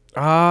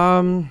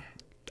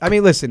 I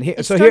mean, listen.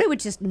 It started with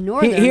just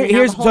northern. and now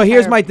Here's the whole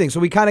here's entire- my thing. So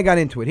we kind of got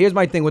into it. Here's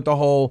my thing with the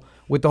whole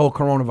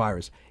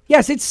coronavirus.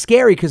 Yes, it's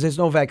scary because there's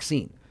no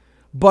vaccine,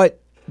 but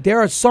there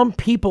are some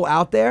people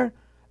out there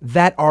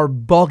that are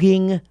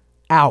bugging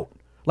out.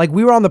 Like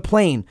we were on the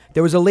plane.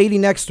 There was a lady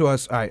next to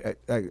us. All right,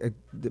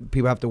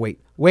 people have to wait,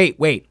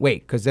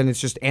 because then it's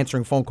just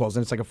answering phone calls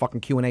and it's like a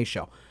fucking Q&A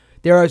show.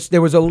 There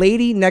was a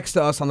lady next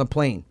to us on the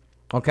plane.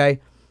 Okay,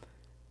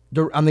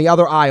 on the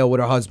other aisle with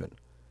her husband.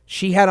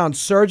 She had on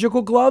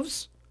surgical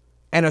gloves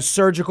and a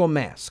surgical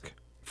mask.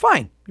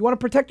 Fine. You want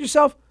to protect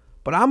yourself?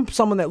 But I'm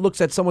someone that looks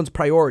at someone's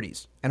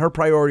priorities, and her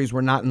priorities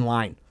were not in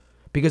line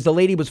because the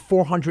lady was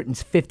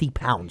 450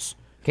 pounds.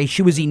 Okay,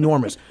 she was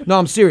enormous. No,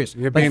 I'm serious.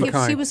 You're being If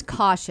kind. she was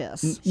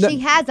cautious. She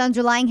has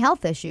underlying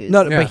health issues.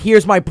 No, Yeah. but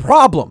here's my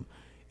problem.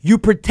 You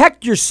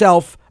protect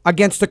yourself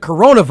against the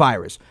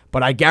coronavirus,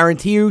 but I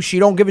guarantee you she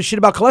don't give a shit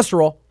about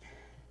cholesterol.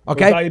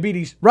 Okay? Or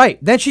diabetes. Right.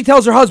 Then she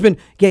tells her husband,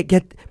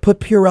 put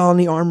Purell on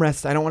the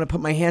armrest. I don't want to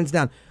put my hands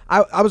down.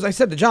 I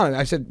said to John,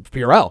 I said,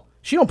 Purell,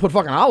 she don't put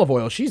fucking olive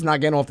oil. She's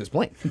not getting off this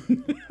plane.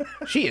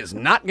 She is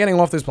not getting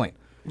off this plane.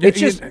 It's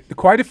just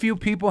quite a few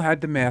people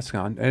had the mask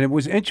on, and it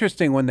was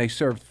interesting when they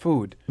served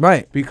food.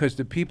 Right. Because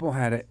the people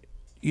had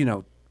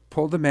to,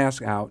 pull the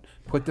mask out,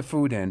 put the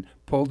food in,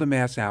 pull the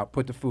mask out,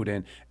 put the food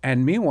in,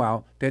 and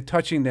meanwhile they're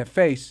touching their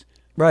face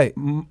right.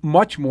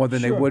 much more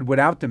than they would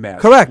without the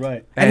mask. Correct.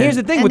 Right. And here's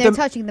the thing And with they're the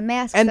touching the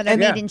masks and- that are and-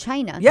 made in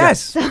China.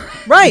 Yes.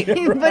 Right.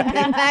 You put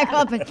them back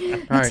up.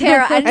 And Right.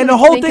 Tara, I didn't And the even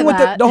whole think thing of with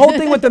that. the whole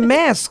thing with the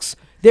masks,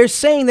 They're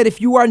saying that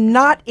if you are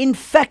not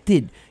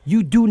infected,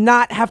 you do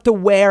not have to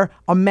wear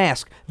a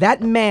mask.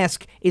 That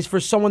mask is for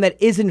someone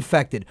that is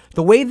infected.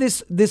 The way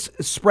this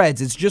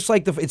spreads, it's just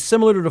like it's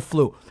similar to the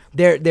flu.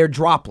 They're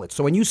droplets.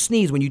 So when you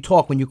sneeze, when you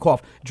talk, when you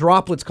cough,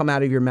 droplets come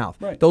out of your mouth.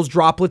 Right. Those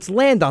droplets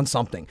land on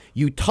something.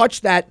 You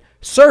touch that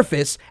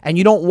surface and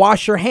you don't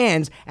wash your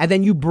hands, and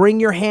then you bring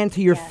your hand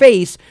to your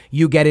face,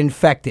 you get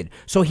infected.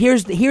 So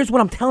here's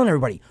what I'm telling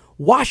everybody.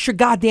 Wash your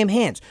goddamn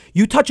hands.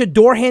 You touch a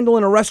door handle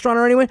in a restaurant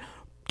or anywhere,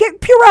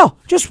 get Purell.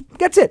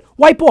 That's it.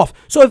 Wipe off.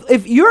 So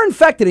if you're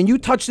infected and you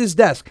touch this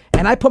desk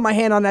and I put my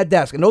hand on that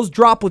desk and those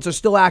droplets are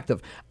still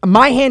active,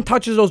 my hand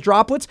touches those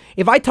droplets.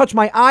 If I touch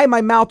my eye,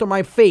 my mouth, or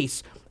my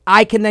face,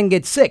 I can then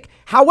get sick.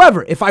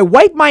 However, if I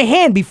wipe my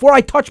hand before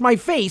I touch my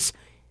face,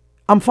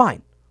 I'm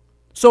fine.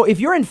 So if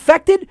you're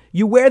infected,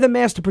 you wear the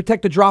mask to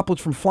protect the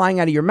droplets from flying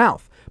out of your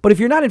mouth. But if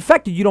you're not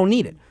infected, you don't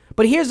need it.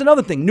 But here's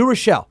another thing, New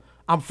Rochelle.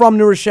 I'm from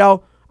New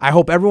Rochelle. I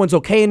hope everyone's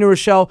okay in New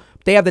Rochelle.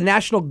 They have the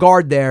National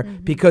Guard there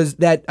because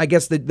that, I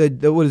guess, the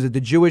what is it,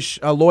 the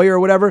Jewish lawyer or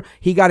whatever,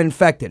 he got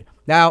infected.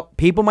 Now,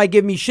 people might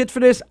give me shit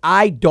for this.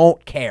 I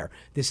don't care.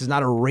 This is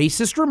not a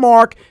racist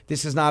remark.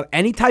 This is not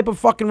any type of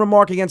fucking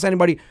remark against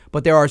anybody.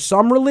 But there are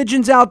some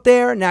religions out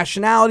there,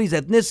 nationalities,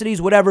 ethnicities,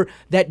 whatever,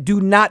 that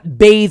do not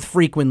bathe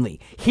frequently.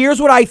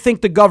 Here's what I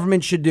think the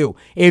government should do.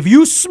 If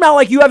you smell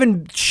like you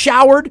haven't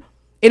showered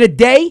in a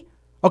day,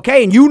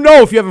 okay, and you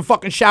know if you haven't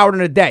fucking showered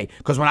in a day,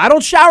 because when I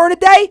don't shower in a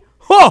day,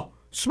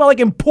 smell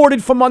like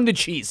imported from under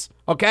cheese,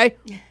 okay?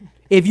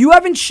 If you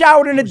haven't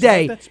showered in a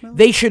day,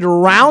 they should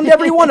round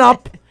everyone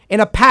up in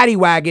a paddy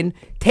wagon,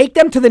 take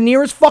them to the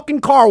nearest fucking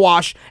car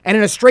wash, and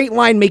in a straight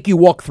line make you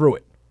walk through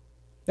it.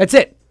 That's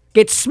it.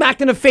 Get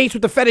smacked in the face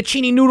with the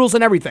fettuccine noodles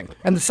and everything,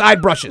 and the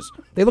side brushes.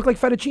 They look like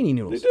fettuccine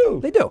noodles.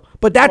 They do.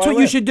 But that's what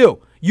you should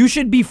do. You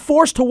should be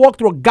forced to walk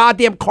through a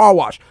goddamn car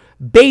wash.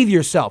 Bathe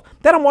yourself.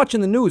 Then I'm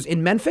watching the news.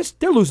 In Memphis,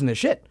 they're losing their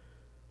shit.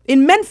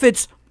 In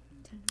Memphis,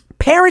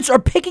 parents are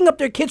picking up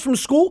their kids from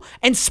school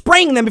and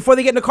spraying them before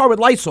they get in the car with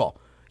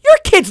Lysol. Your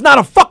kid's not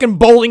a fucking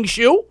bowling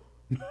shoe.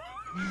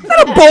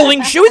 Not a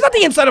bowling shoe. He's not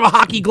the inside of a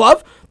hockey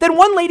glove. Then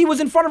one lady was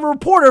in front of a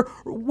reporter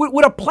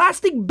with a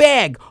plastic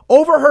bag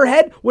over her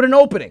head with an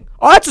opening.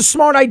 Oh, that's a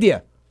smart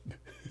idea.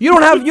 You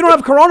don't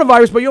have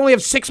coronavirus, but you only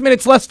have 6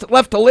 minutes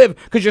left to live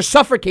because you're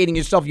suffocating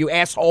yourself, you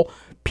asshole.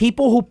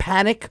 People who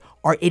panic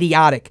are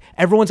idiotic.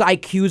 Everyone's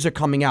IQs are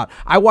coming out.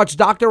 I watched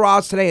Dr.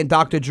 Oz today and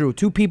Dr. Drew,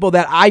 two people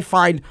that I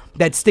find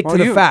that stick to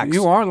the facts.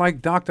 You are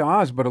like Dr.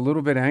 Oz, but a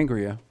little bit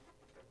angrier.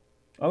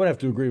 I would have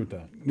to agree with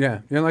that. Yeah,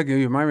 you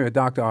remind me of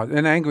Dr. Oz,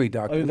 an angry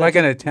doctor, like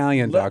an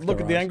Italian doctor.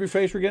 Look at the angry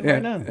face we're getting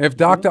right now. If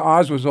Dr.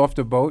 Oz was off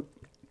the boat,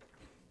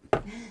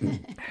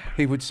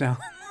 he would sound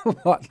a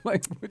lot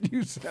like what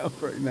you sound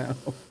right now.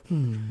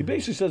 He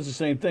basically says the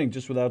same thing,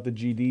 just without the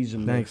GDs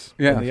and Thanks.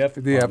 and the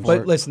F.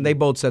 But listen, they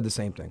both said the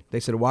same thing. They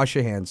said, wash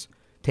your hands,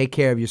 take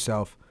care of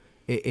yourself.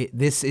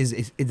 This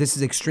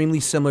is extremely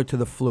similar to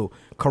the flu.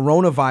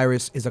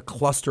 Coronavirus is a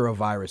cluster of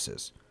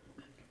viruses.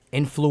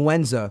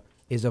 Influenza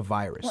is a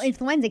virus. Well,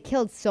 influenza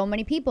killed so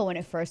many people when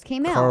it first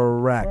came out.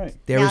 Correct. Right.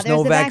 There Now is no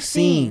there's a vaccine.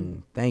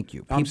 vaccine. Thank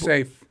you. I'm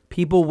safe.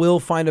 People will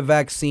find a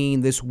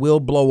vaccine. This will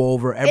blow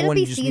over. Everyone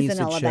It'll be just needs to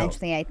seasonal chill.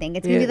 eventually, I think.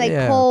 It's going to be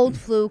like cold,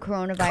 flu,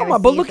 coronavirus. Come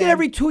on, but look at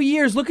every 2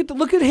 years. Look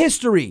at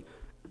history.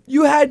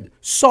 You had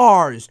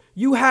SARS.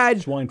 You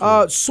had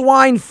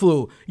swine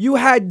flu. You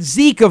had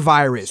Zika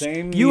virus.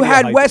 You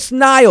had West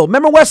Nile.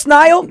 Remember West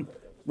Nile?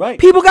 Right.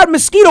 People got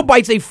mosquito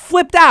bites. They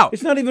flipped out.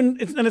 It's not even.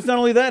 It's not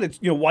only that. It's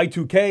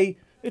Y2K.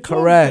 It's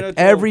Correct. all, it's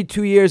every all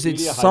 2 years,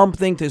 it's media hype.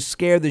 something to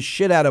scare the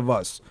shit out of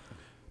us.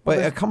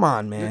 But come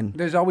on, man.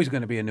 There's always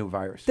going to be a new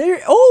virus.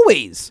 There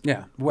always.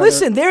 Yeah.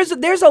 Listen, there's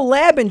a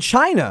lab in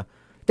China.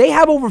 They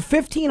have over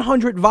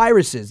 1,500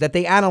 viruses that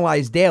they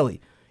analyze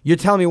daily. You're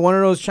telling me one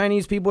of those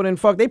Chinese people didn't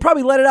fuck? They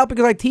probably let it out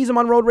because I tease them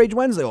on Road Rage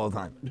Wednesday all the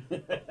time.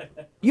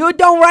 You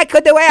don't like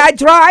the way I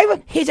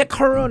drive? He's a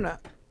corona.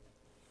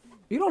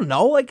 You don't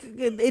know. Like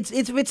it's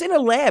in a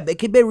lab. It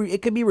could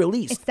be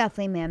released. It's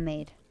definitely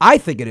man-made. I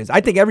think it is.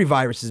 I think every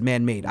virus is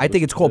man-made. I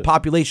think it's called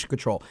population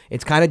control.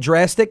 It's kind of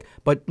drastic,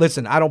 but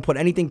listen, I don't put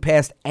anything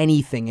past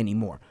anything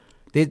anymore.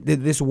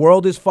 This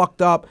world is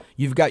fucked up.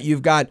 You've got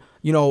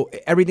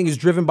everything is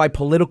driven by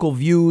political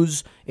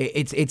views.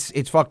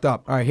 It's fucked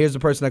up. All right, here's the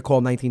person that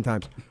called 19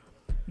 times.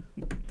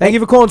 Thank you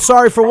for calling.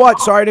 Sorry for what?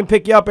 Sorry I didn't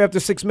pick you up after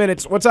 6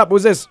 minutes. What's up?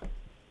 Who's this?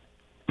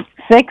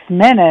 6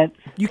 minutes.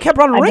 You kept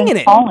on ringing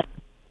it. All right.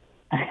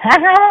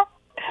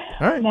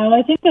 No,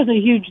 I think there's a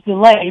huge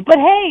delay. But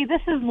hey,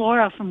 this is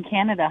Laura from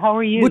Canada. How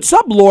are you? What's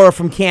up, Laura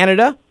from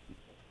Canada?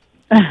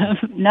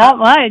 Not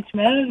much,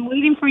 man. I'm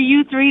waiting for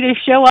you three to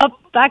show up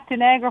back to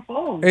Niagara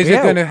Falls. Is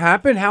it going to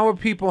happen? How are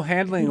people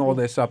handling all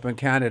this up in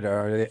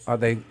Canada? Are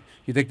they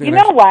you think they're You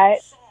know what?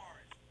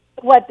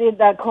 What,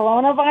 the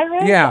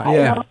coronavirus?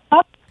 Yeah.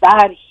 Not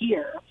bad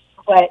here,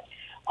 but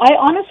I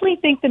honestly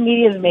think the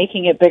media is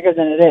making it bigger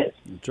than it is.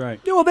 That's right.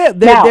 Well,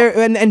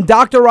 and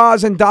Dr.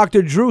 Oz and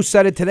Dr. Drew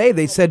said it today.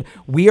 They said,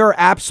 we are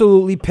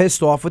absolutely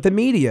pissed off with the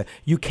media.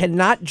 You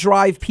cannot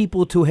drive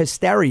people to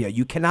hysteria.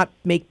 You cannot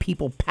make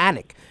people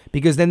panic.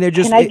 because then they're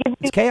just Can I give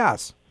it's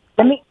chaos.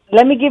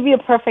 Let me give you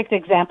a perfect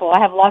example. I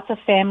have lots of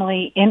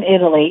family in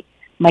Italy.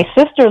 My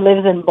sister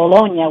lives in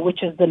Bologna,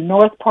 which is the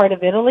north part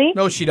of Italy.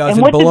 No, she doesn't.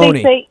 And what Bologna.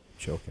 did they say?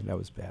 Joking, that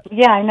was bad.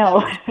 Yeah, I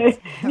know.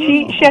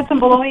 she had some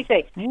bologna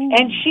steak.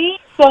 And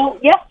so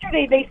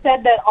yesterday they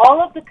said that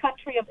all of the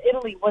country of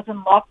Italy was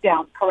in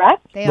lockdown,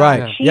 correct? They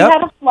Right. are. She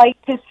had a flight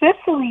to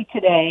Sicily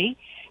today,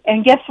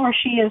 and guess where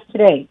she is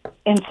today?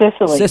 In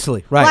Sicily.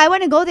 Sicily, right. Well, I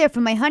want to go there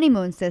for my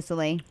honeymoon,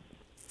 Sicily.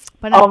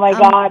 But Oh my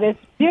God, it's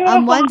beautiful.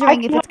 I'm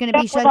wondering if it's going to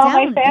be shut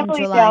down in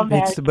July.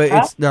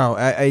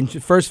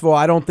 First of all,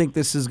 I don't think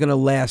this is going to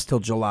last till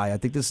July. I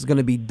think this is going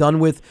to be done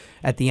with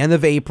at the end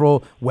of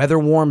April. Weather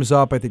warms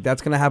up. I think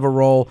that's going to have a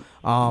role.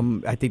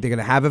 I think they're going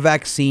to have a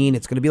vaccine.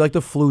 It's going to be like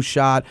the flu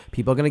shot.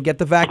 People are going to get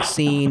the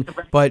vaccine.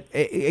 But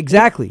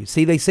exactly.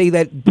 See, they say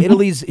that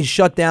Italy's is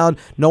shut down.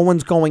 No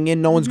one's going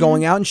in. No one's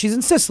going out. And she's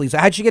in Sicily. So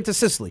how'd she get to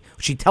Sicily?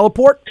 She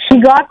teleport?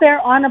 She got there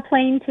on a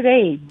plane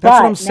today.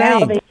 That's what I'm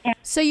saying.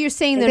 So you're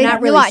saying they're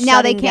not really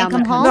now they shutting can't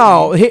down come the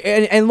home? No,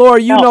 and Laura,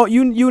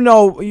 you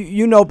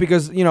know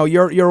because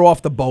you're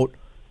off the boat,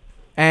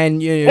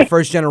 and you're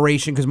first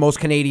generation because most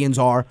Canadians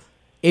are.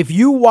 If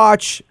you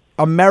watch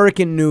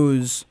American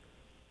news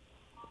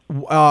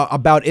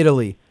about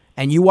Italy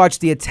and you watch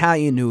the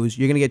Italian news,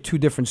 you're gonna get two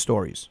different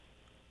stories.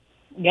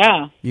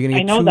 Yeah, You're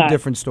gonna get two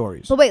different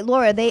stories. But wait,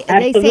 Laura, are they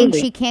saying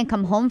she can't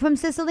come home from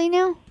Sicily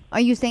now? Are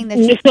you saying that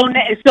she...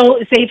 So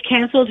they've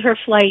canceled her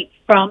flight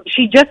from...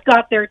 She just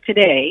got there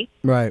today.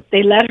 Right.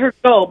 They let her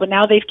go, but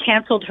now they've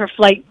canceled her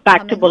flight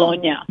back to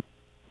Bologna.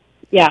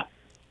 Yeah.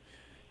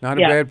 Not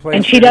a bad place.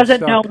 And she doesn't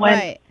know when...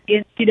 Right.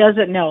 She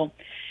doesn't know.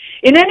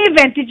 In any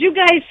event, did you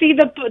guys see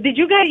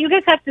you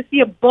guys have to see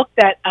a book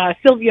that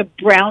Sylvia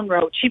Brown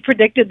wrote? She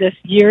predicted this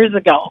years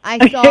ago. I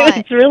saw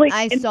it.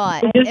 I saw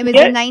it. It was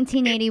in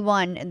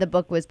 1981. The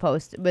book was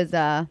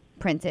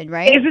printed,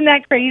 right? Isn't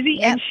that crazy?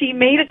 Yep. And she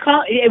made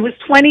it was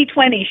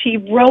 2020. She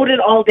wrote it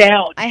all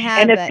down. I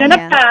have and it's going to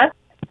pass.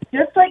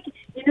 Just like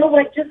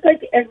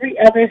every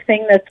other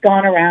thing that's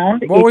gone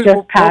around, it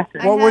just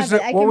passes.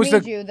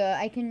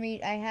 I can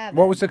read. I have.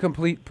 What was the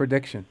complete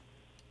prediction?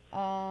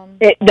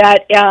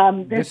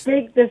 This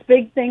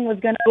big thing was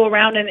going to go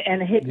around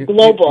and hit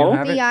global.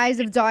 The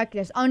Eyes of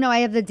Darkness. Oh no, I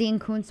have the Dean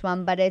Koontz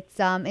one, but it's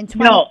in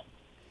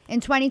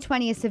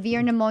 2020 a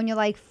severe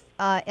pneumonia-like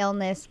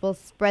illness will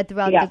spread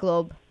throughout the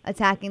globe,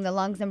 attacking the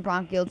lungs and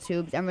bronchial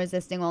tubes and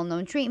resisting all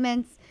known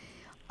treatments.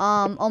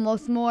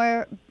 Almost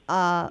more.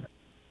 What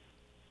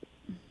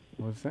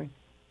was it saying?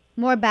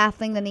 More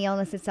baffling than the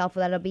illness itself,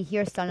 that it'll be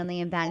here suddenly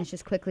and vanish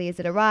as quickly as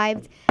it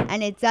arrived.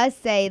 And it does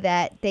say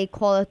that they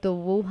call it the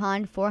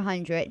Wuhan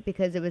 400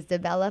 because it was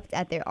developed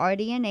at their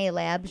RDNA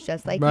labs,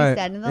 just like you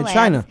said, in the labs,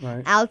 China.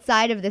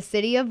 outside of the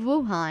city of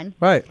Wuhan.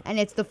 Right. And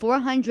it's the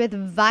 400th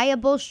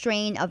viable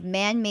strain of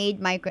man-made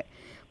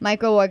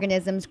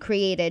microorganisms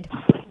created.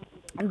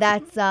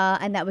 That's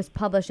and that was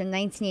published in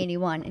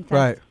 1981. In fact,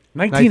 Right.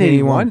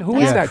 1981? Who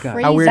is that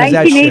guy? How weird is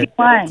that shit?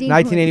 1981.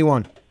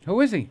 1981. Who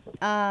is he?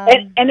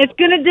 And it's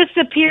going to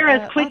disappear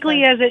as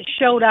quickly as it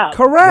showed up.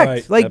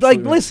 Correct.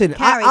 Listen,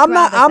 I'm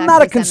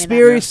not a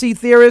conspiracy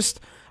theorist.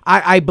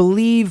 I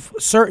believe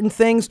certain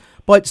things,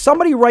 but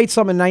somebody writes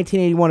something in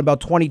 1981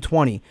 about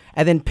 2020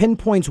 and then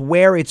pinpoints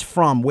where it's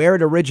from, where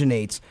it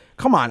originates.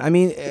 Come on, I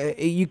mean,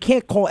 you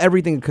can't call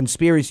everything a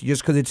conspiracy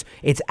just because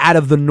it's out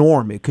of the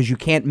norm, because you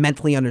can't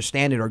mentally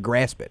understand it or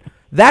grasp it.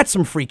 That's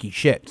some freaky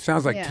shit.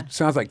 Sounds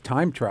like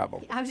time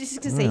travel. I was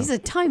just going to say, he's a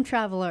time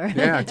traveler.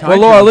 Yeah, well,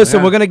 Laura,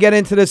 listen, we're going to get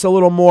into this a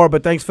little more,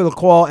 but thanks for the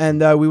call,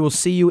 and we will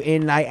see you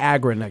in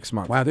Niagara next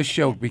month. Wow, this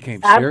show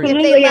became serious.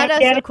 Absolutely. They let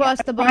us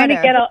across the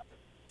border.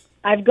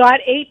 I've got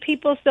 8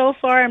 people so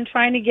far. I'm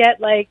trying to get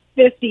like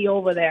 50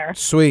 over there.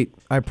 Sweet.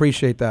 I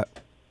appreciate that.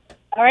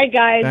 All right,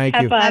 guys. Thank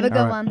Have you. fun. Have a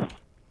good one.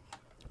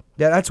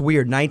 Yeah, that's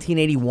weird.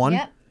 1981?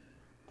 Yep.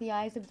 The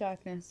Eyes of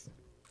Darkness.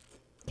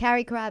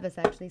 Carrie Carabas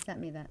actually sent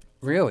me that.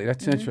 Really?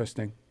 That's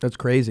interesting. That's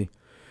crazy.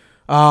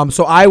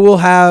 So I will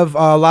have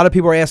a lot of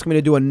people are asking me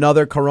to do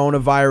another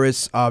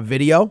coronavirus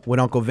video with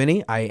Uncle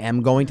Vinny. I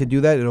am going to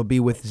do that. It'll be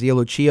with Zia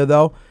Lucia,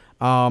 though.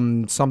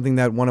 Something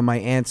that one of my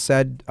aunts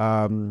said.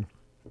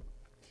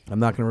 I'm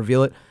not going to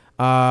reveal it.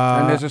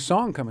 And there's a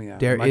song coming out.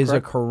 There is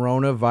a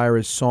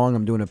coronavirus song.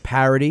 I'm doing a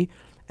parody.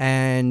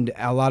 And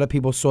a lot of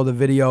people saw the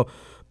video.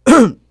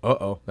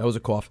 Uh-oh, that was a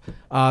cough.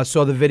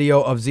 Saw the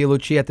video of Zia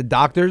Lucia at the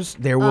doctor's.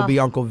 There will be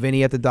Uncle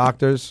Vinny at the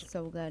doctor's.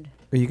 So good.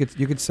 You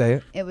could say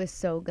it. It was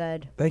so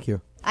good. Thank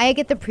you. I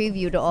get the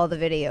preview to all the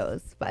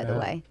videos, by the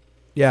way.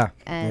 Yeah.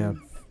 And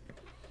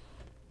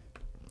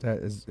are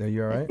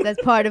you all right? That's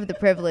part of the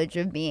privilege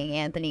of being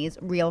Anthony's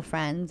real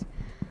friend.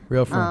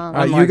 Real friend. All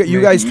right,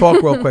 you guys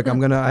talk real quick.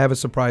 I have a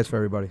surprise for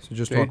everybody. So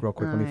just talk real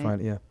quick. Let me find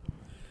it.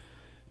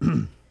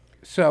 Yeah.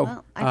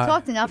 Well, I've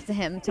talked enough to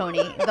him,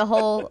 Tony, the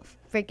whole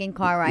freaking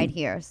car ride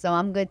here. So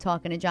I'm good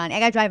talking to Johnny. I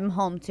got to drive him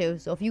home, too.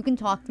 So if you can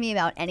talk to me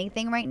about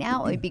anything right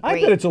now, it would be great.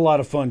 I bet it's a lot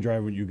of fun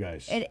driving with you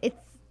guys. It's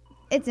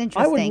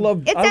interesting. I would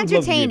love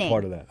entertaining. to be a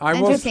part of that. I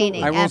will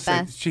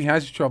say she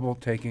has trouble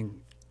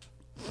taking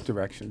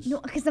directions. No,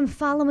 because I'm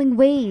following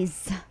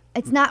Waze.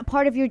 It's not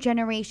part of your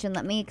generation.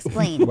 Let me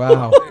explain.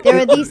 Wow. There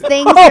are these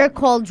things that are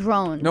called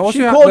drones. No, She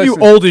called you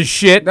old as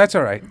shit. That's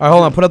all right. All right,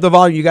 hold on. Put up the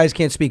volume. You guys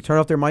can't speak. Turn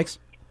off their mics.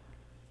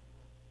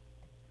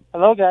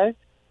 Hello, guys.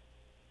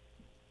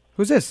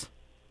 Who's this?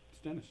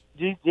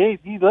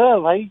 DJ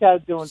Love. How you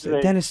guys doing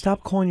today? Dennis,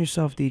 stop calling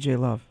yourself DJ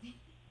Love.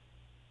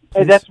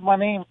 Hey, that's my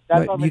name.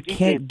 That's No, what I'm you a DJ.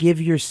 can't give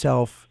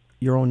yourself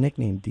your own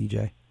nickname,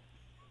 DJ.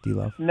 D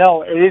Love.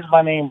 No, it is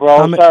my name,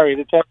 bro.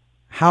 Sorry.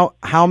 How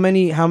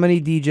many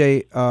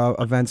DJ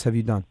events have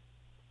you done?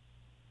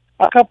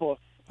 A couple.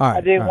 All right,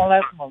 I did all one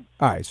right. last month.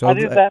 All right, so I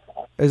did that.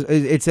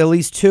 it's at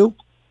least 2.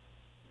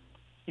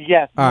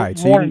 Yes. All right,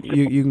 so more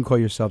you can call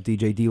yourself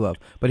DJ D Love.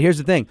 But here's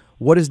the thing: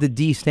 what does the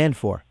D stand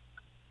for?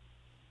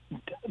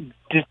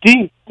 Just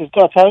D.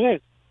 That's how it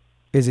is.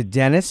 Is it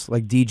Dennis,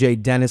 like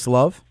DJ Dennis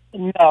Love?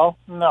 No.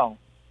 Well,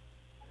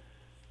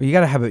 you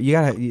gotta have it.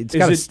 It's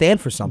gotta stand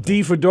for something.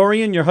 D for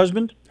Dorian, your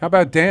husband? How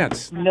about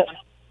Dance? No.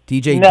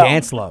 DJ No.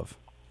 Dance Love.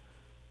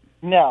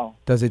 No.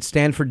 Does it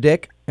stand for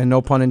Dick? And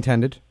no pun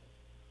intended.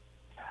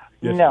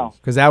 Yes, no.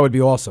 Because that would be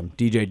awesome.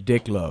 DJ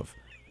Dick Love.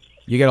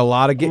 You get a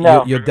lot of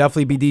No. You'll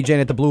definitely be DJing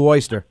at the Blue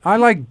Oyster. I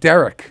like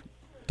Derek.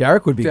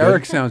 Derek would be good.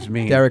 Derek sounds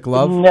mean. Derek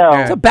Love? No.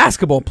 It's a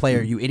basketball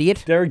player, you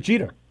idiot. Derek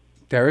Jeter.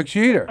 Derek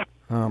Jeter.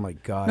 Oh, my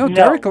God. No,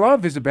 Derek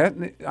Love is a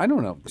bad. I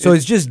don't know. So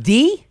it's just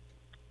D?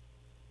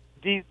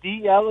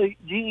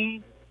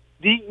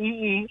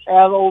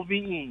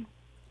 D-E-E-L-O-V-E.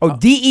 Oh,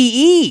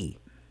 D-E-E.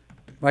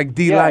 Like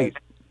D-Light.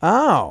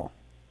 Oh.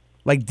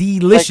 Like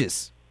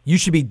Delicious. You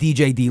should be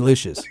DJ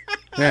Delicious.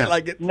 Yeah. I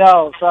like it.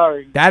 No,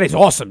 sorry. That is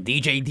awesome.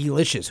 DJ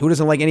Delicious. Who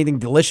doesn't like anything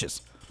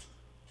delicious?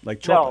 Like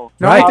chocolate.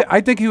 No,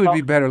 I think he would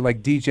be better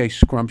like DJ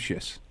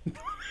Scrumptious.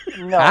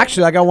 No.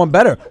 Actually, I got one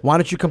better. Why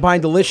don't you combine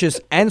Delicious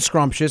and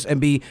Scrumptious and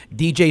be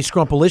DJ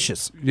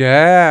Scrumpalicious?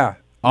 Yeah.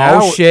 Oh,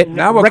 Now- shit.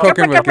 Now we're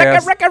cooking with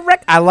gas.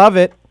 I love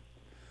it.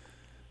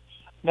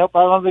 Nope,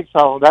 I don't think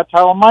so. That's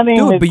how my name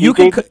Dude, is. but you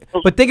DJ. can.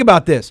 But think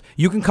about this.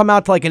 You can come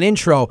out to like an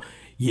intro.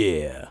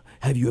 Yeah.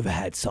 Have you ever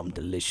had something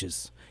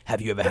delicious?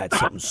 Have you ever had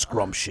something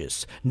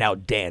scrumptious? Now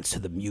dance to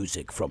the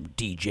music from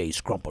DJ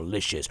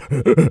Scrumpalicious.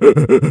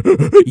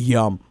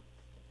 Yum.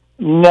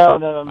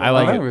 No. I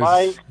like it.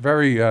 was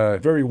very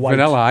Very white.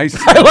 Vanilla Ice.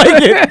 I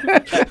like it.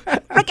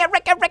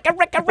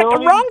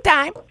 Wrong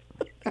time.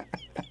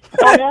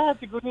 Tony, I have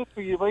the good news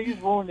for you, but you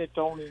just ruined it,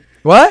 Tony.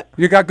 What?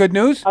 You got good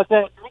news? I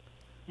said,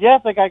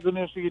 yes, I got good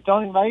news for you,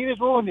 Tony, but you just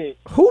ruined it.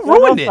 Who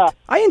One ruined more it?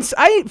 time.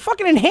 I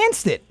fucking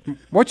enhanced it.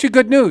 What's your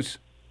good news?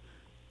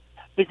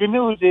 The good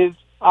news is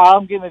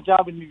I'm getting a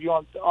job interview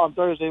on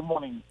Thursday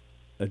morning.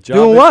 A job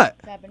Doing what?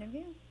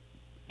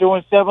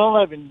 Doing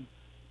 7-Eleven.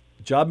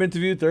 Job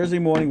interview Thursday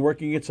morning,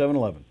 working at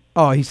 7-Eleven.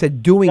 Oh, he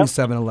said doing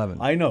 7-Eleven.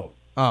 I know.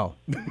 Oh.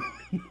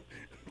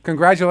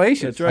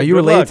 Congratulations. That's right. Are you Good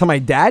related luck. to my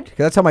dad? 'Cause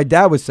that's how my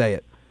dad would say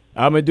it.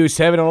 I'm going to do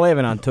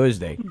 7-Eleven on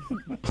Tuesday.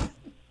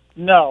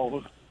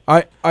 No.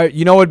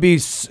 You know what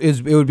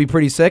it would be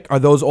pretty sick? Are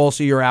those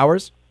also your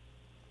hours?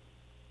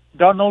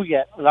 Don't know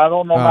yet. I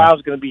don't know Oh. how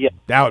it's going to be yet.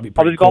 That would be I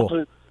pretty was going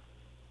cool. to.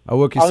 I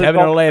work I at was 7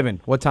 going- to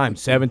 11. What time?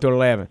 7 to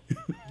 11.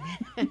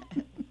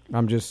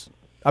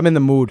 I'm in the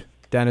mood.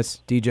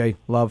 Dennis, DJ,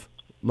 Love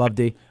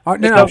D.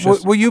 Now,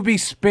 will you be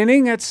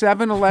spinning at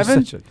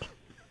 7-Eleven?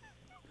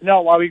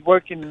 No, I'll be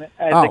working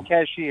as Oh. a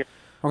cashier.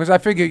 Because I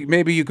figure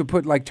maybe you could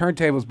put like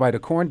turntables by the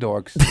corn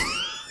dogs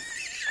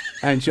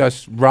and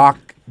just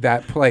rock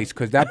that place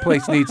because that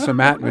place needs some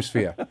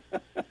atmosphere.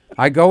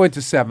 I go into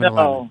 7-Eleven.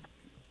 No.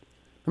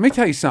 Let me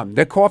tell you something.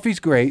 Their coffee's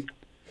great.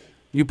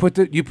 You put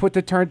the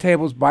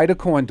turntables by the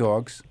corn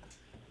dogs,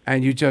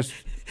 and you just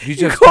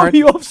caught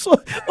me off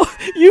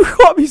you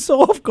caught me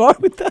so off guard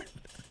with that.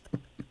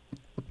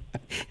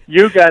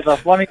 You guys are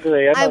funny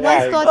today. I know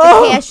why. once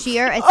thought the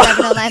cashier at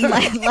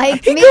 7-Eleven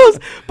liked He me. goes,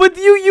 but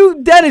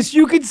Dennis,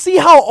 you can see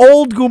how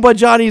old Goomba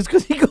Johnny is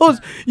because he goes,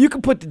 you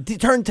can put the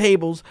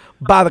turntables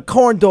by the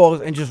corn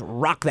dogs and just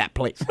rock that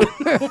place.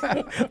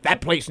 That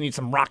place needs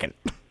some rocking.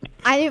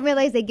 I didn't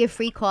realize they give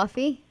free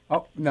coffee.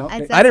 Oh, no.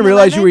 at I didn't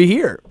realize you were 7-Eleven.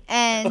 here.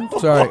 And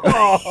Sorry.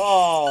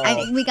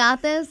 we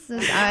got this.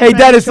 Hey,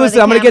 Dennis,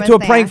 listen, I'm going to get to a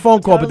prank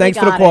phone call, but thanks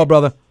for the call,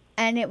 brother.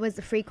 And it was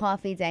a free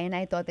coffee day, and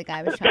I thought the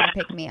guy was trying to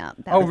pick me up.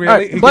 That Oh, was- really? All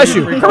right, bless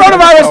you. Free-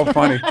 Coronavirus. So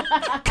funny.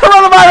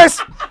 Coronavirus.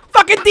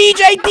 Fucking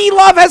DJ D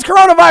Love has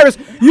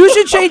coronavirus. You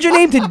should change your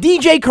name to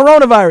DJ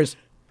Coronavirus.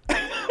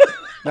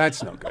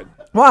 That's no good.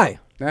 Why?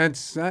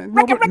 That's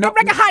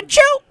Hot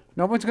chew.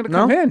 no one's gonna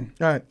come in.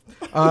 All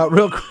right.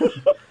 Real quick.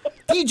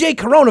 DJ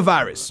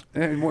Coronavirus.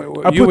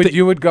 And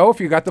you would go if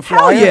you got the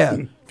flyer. Hell yeah.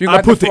 If you I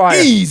got put the flyer.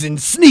 the E's and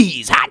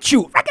sneeze. Hot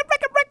chew.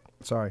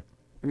 Sorry.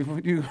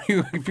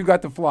 If you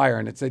got the flyer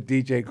and it said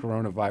DJ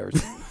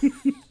Coronavirus,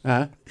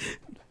 huh?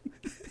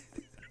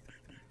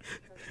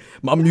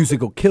 My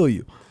music will kill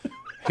you.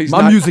 He's My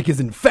not- music is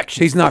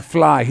infectious. He's not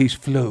fly. He's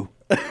flu.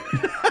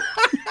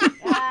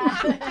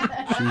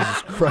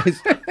 Jesus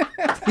Christ.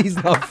 He's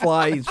not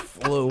fly. He's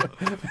flu.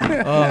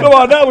 Come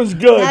on, that was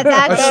good. That's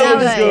actually that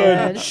was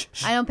good. good.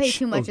 I don't pay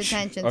too much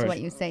attention All to right.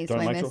 what you say, so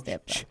Turn I the mics missed off.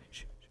 it. but-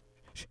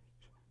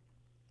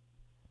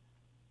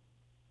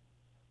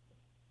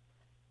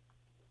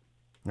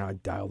 I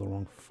dialed the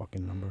wrong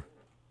fucking number.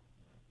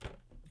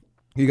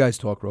 You guys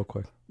talk real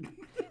quick.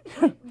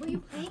 What were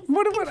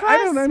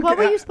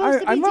you supposed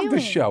to be I love doing?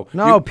 this show.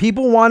 No,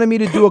 people wanted me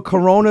to do a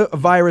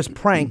coronavirus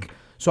prank,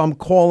 so I'm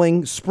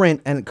calling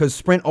Sprint, and because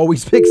Sprint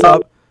always picks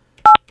up.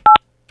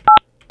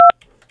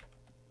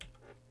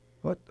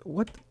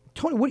 What?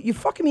 Tony, what? You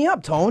fucking me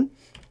up, Tone.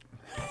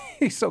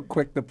 He's so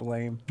quick to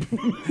blame.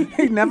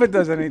 He never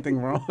does anything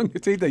wrong.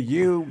 It's either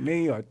you,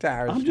 me, or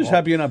Tara. I'm just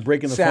happy you're not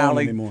breaking the phone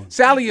anymore.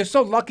 Sally, you're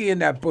so lucky in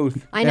that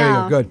booth. I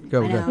know.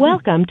 Good.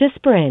 Welcome to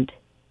Sprint.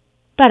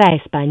 Para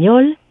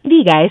español,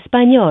 diga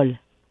español.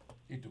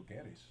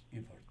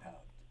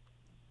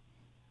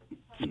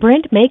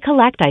 Sprint may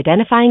collect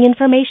identifying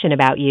information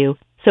about you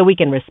so we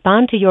can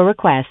respond to your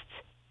requests.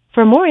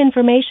 For more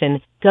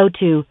information, go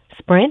to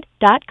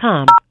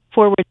sprint.com.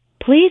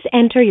 Please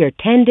enter your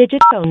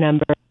 10-digit phone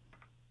number.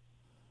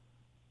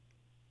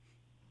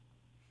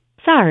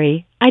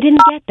 Sorry, I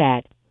didn't get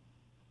that.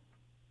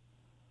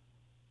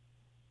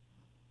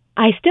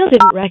 I still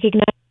didn't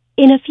recognize.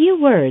 In a few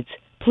words,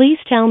 please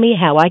tell me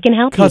how I can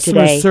help you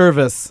today. Customer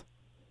service.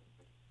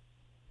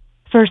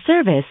 For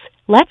service,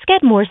 let's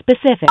get more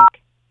specific.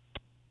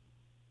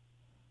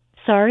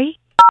 Sorry?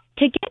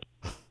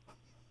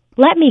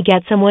 Let me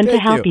get someone to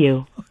help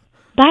you.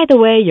 By the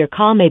way, your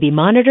call may be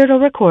monitored or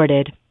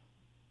recorded.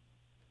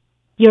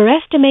 Your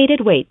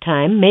estimated wait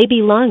time may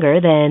be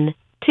longer than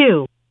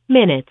 2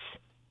 minutes.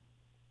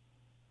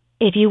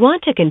 If you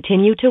want to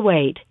continue to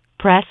wait,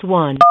 press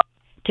 1.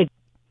 To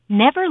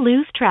never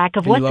lose track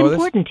of what's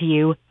important to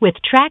you with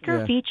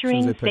Tracker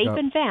featuring Safe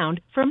and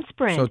Found from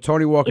Sprint. So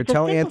Tony Walker, It's a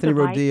tell simple Anthony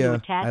device you Rodia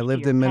attach I to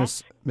lived your in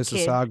pets,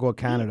 Mississauga,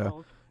 kids,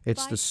 Canada.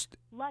 vehicles,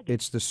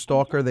 It's the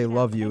stalker they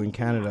love you in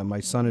Canada. My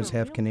son is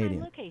half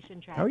Canadian.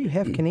 How are you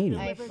half Canadian?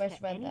 I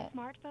first read that.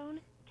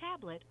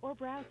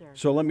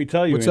 So let me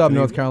tell you, What's up, Anthony,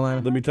 North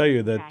Carolina? Let me tell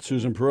you that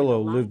Susan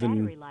Perillo lived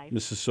in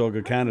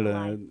Mississauga,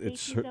 Canada.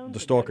 It's the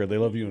stalker. They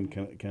love you in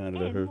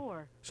Canada. Her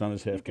son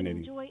is half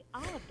Canadian. Enjoy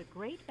all of the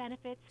great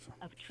benefits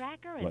of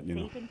Tracker and Letting you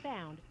know. Safe and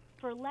Found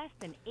for less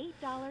than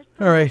 $8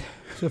 All right.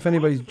 So if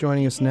anybody's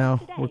joining us now,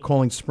 we're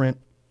calling Sprint.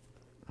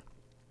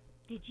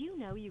 Did you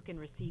know you can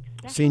receive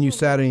Seeing you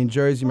Saturday in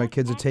Jersey. My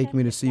kids are taking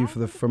me to see you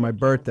for my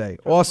birthday.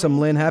 Awesome,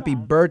 Lynn. Happy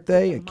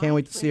birthday. I can't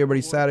wait to see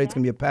everybody Saturday. It's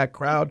going to be a packed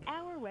crowd.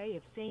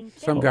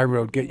 Some guy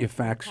wrote, "Get your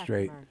facts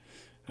straight."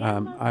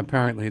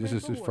 Apparently, this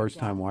is his first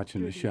time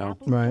watching the show.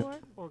 Right.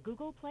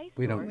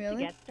 We don't.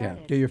 Really? Yeah.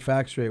 Get your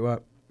facts straight.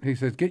 What? He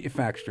says, "Get your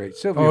facts straight."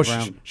 Sylvia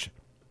Brown.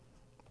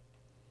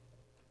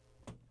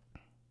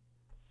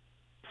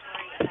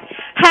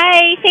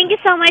 Hi, thank you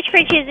so much for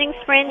choosing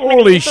Sprint. My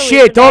Holy name is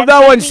shit. Elizabeth. Hold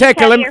on one Let me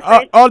second. tell your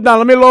first- Hold on.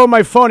 Let me lower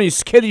my phone. He's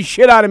scared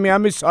shit out of me.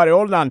 I'm sorry.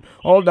 Hold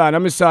on.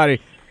 I'm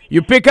sorry.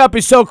 You pick up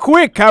it so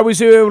quick. I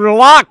was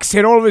relaxed,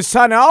 and all of a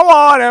sudden,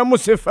 I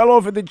almost fell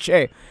over the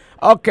chair.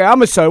 Okay,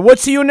 I'm sorry.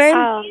 What's your name?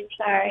 Oh, I'm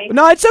sorry.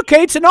 No, it's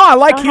okay. I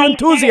like your hi,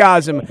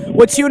 enthusiasm.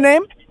 What's your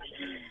name?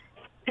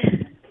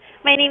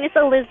 My name is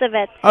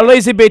Elizabeth.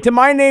 Elizabeth,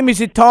 my name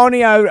is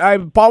Tony. I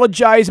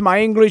apologize. My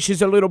English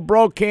is a little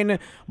broken.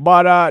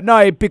 But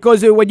no,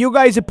 because when you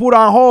guys put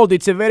on hold,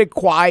 it's a very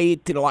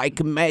quiet,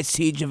 like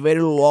message,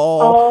 very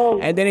low. Oh.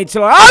 And then it's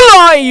like,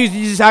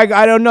 hello,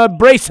 I don't know,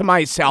 brace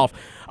myself.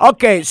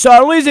 Okay,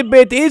 so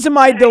Elizabeth, here's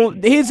my dilemma,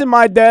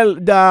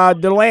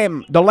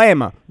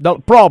 the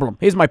problem.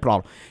 Here's my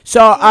problem.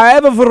 So I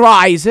have a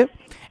Verizon.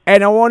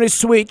 And I want to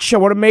switch. I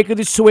want to make it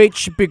a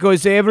switch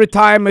because every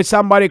time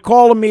somebody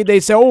calls me,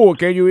 they say, "Oh,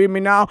 can you hear me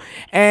now?"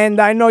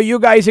 And I know you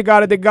guys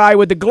got the guy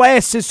with the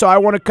glasses, so I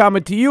want to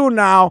come to you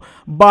now.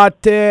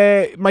 But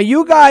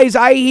you guys,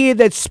 I hear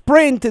that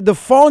Sprint, the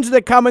phones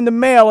that come in the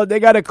mail, they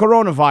got a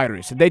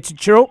coronavirus. That's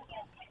true?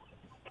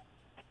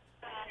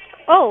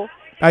 Oh.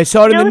 I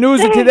saw it in the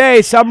news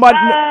today.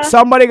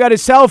 Somebody got a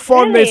cell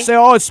phone. Really? They say,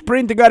 "Oh,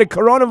 Sprint got a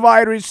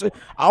coronavirus.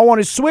 I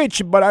want to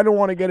switch, but I don't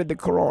want to get the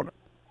corona."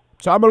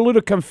 So I'm a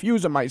little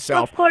confused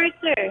myself. Of course,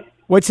 sir.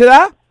 What's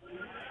that?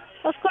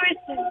 Of course,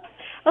 sir.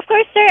 Of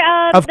course, sir.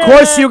 Of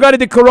course you got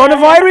the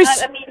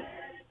coronavirus?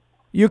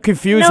 You're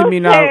confusing me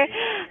now. Sir.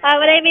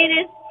 What I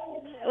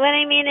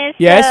mean is,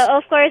 yes?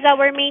 Of course,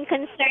 our main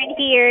concern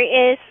here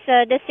is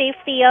the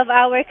safety of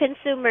our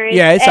consumers.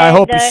 Yes, I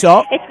hope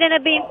so. It's going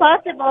to be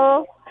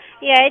impossible.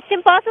 Yeah, it's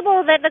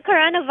impossible that the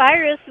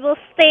coronavirus will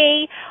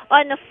stay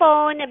on the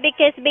phone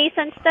because based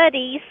on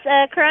studies,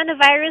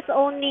 coronavirus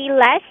only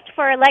lasts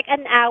for like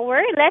an hour,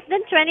 less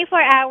than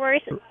 24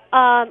 hours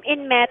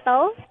in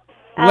metal.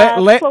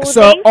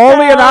 So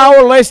only an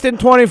hour, less than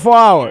 24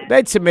 hours.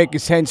 That's making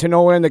sense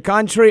nowhere in the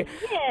country.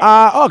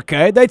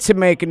 Okay, that's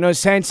making no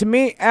sense to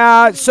me.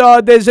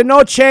 So there's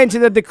no chance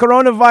that the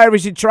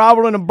coronavirus is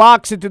travel in a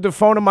box to the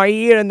phone of my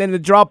ear and then the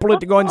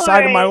droplet to go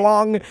inside of my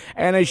lung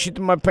and I shit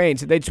in my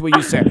pants. That's what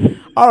you said.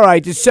 All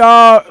right,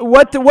 so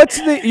what's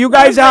you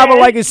guys have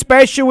like a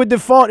special with the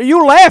phone?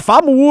 You laugh.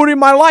 I'm worried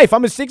my life.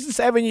 I'm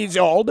 67 years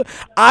old.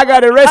 I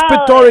got a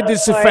respiratory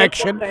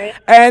disinfection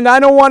and I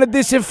don't want to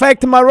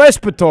disinfect my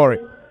respiratory.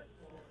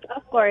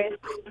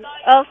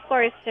 Of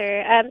course,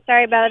 sir. I'm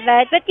sorry about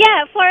that. But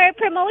yeah, for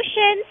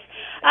promotions,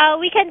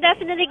 we can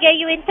definitely get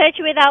you in touch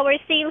with our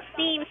sales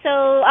team,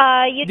 so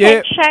you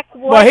Yeah. can check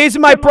what. Well, here's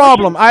my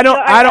problem. I don't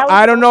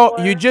know.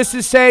 eligible You just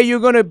to say you're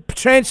gonna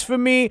transfer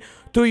me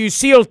to your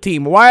SEAL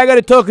team. Why I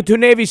gotta talk to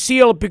Navy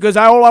SEAL? Because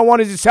all I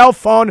want is a cell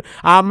phone.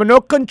 I'm no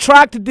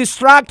contract to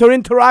distract or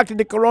interact with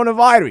the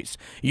coronavirus.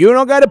 You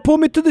don't gotta put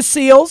me to the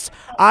SEALs.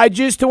 I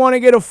just want to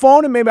get a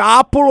phone, and maybe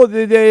Apple or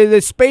the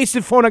space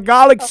phone of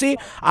Galaxy.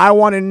 I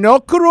want to no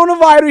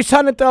coronavirus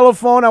on the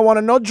telephone. I want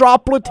to no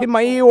droplet in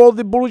my ear, all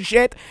the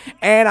bullshit,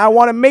 and I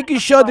want to make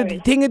sure that the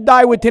thing will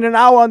die within an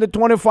hour under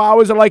 24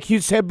 hours, like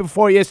you said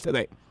before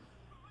yesterday.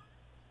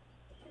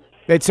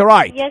 It's all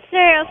right. Yes,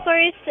 sir. Of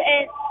course.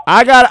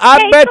 I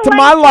Thanks bet a to lot,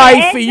 my sir,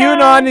 life for and, you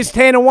to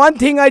understand one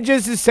thing I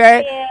just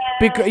said.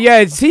 Because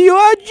see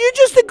you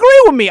just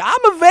agree with me.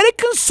 I'm a very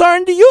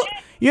concerned.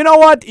 You know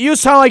what? You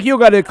sound like you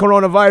got the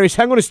coronavirus.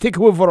 I'm gonna stick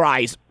with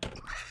Verizon.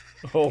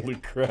 Holy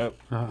crap!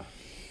 I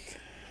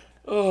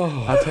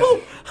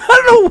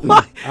don't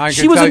know why.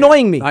 She was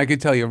annoying me. I can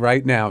tell you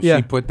right now. Yeah.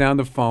 She put down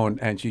the phone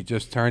and she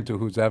just turned to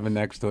who's ever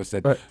next to her and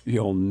said,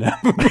 "You'll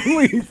never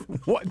believe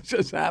what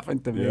just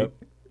happened to me." Yep.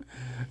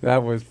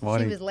 That was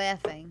funny. She was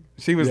laughing.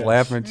 She was Yes.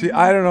 laughing.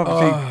 I don't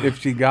know if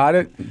she got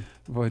it,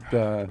 but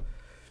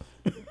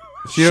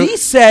She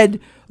said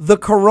the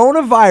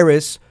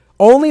coronavirus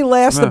only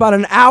lasts about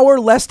an hour,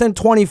 less than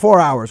 24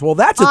 hours. Well,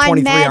 that's a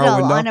 23-hour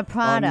window. On a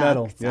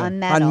product. On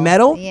metal. On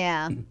metal?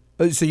 Yeah.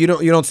 So you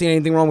don't see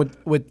anything wrong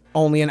with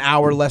only an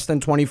hour less than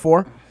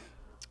 24?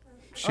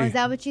 Oh, is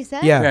that what she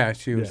said? Yeah.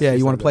 she was. Yeah,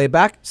 you want to play it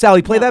back?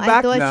 Sally, play that I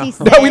back? thought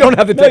she No, we don't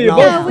have the No, you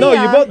technology. both. No,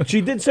 you both.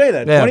 She did say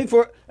that. Yeah.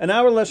 24, an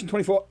hour less than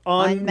 24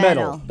 on metal.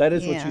 metal. That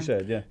is what Yeah. she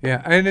said. Yeah.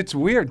 Yeah, and it's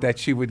weird that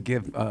she would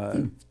give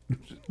a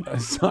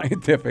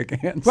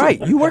scientific answer. Right,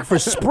 you work for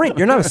Sprint.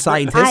 You're not a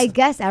scientist. I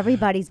guess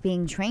everybody's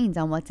being trained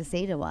on what to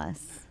say to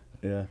us.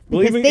 Yeah.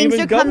 Because things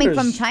are coming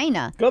from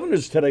China.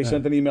 Governors today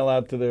sent an email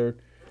out to their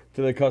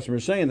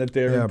customers saying that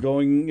they're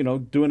going,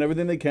 doing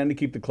everything they can to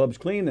keep the clubs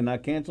clean and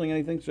not canceling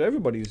anything. So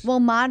everybody's Well,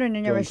 Modern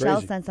and going Rochelle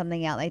crazy. sent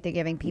something out like they're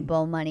giving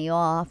people money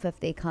off if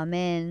they come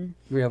in.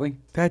 Really?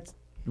 That's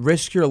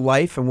risk your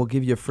life and we'll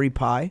give you a free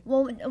pie.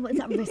 Well, it's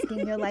not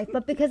risking your life,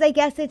 but because I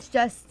guess it's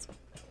just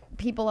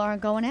people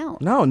aren't going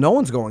out. No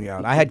one's going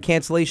out. I had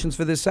cancellations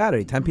for this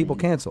Saturday. 10 people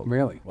canceled.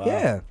 Really? Wow.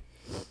 Yeah.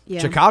 Yeah.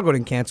 Chicago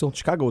didn't cancel.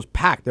 Chicago was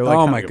packed. They were like,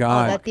 Oh, my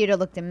God. That theater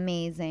looked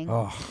amazing.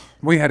 Oh.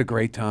 We had a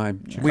great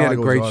time. We had a Chicago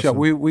was great show.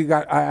 awesome. We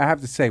got. I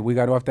have to say, we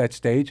got off that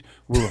stage.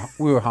 We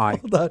were high.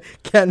 Hold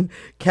on.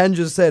 Ken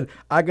just said,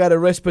 I got a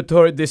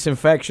respiratory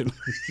disinfection.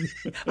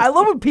 I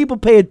love when people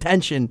pay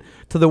attention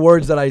to the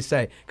words that I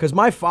say. Because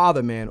my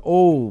father, man,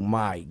 oh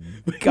my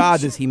God,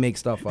 does he make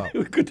stuff up.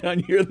 We go down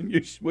here and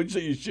what'd you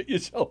say, you shit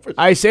yourself or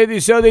I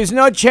said, so there's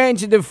no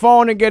chance that the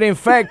phone and get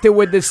infected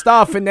with the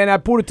stuff, and then I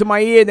put it to my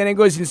ear, then it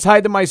goes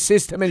inside of my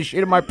system and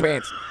shit in my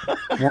pants.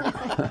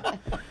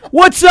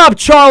 What's up,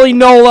 Charlie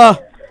Nola?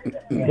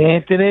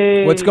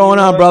 Anthony. What's going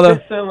on, brother?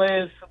 This the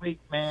last week,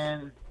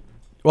 man.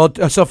 Well,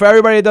 so for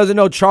everybody that doesn't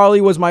know, Charlie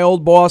was my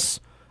old boss.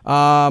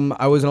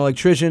 I was an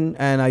electrician,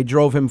 and I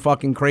drove him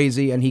fucking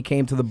crazy, and he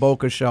came to the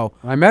Boca show.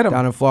 I met him.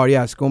 Down in Florida.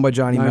 Yes, Goomba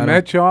Johnny I met met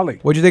him. Charlie.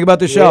 What'd you think about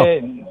the show?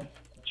 Yeah,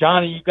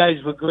 Johnny, you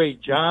guys were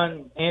great.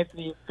 John,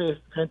 Anthony,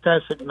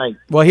 fantastic night.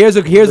 Well, here's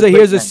a great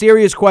night.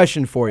 serious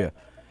question for you.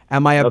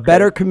 Am I a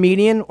better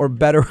comedian or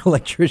better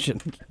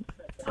electrician?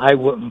 I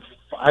wouldn't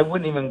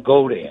even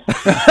go there.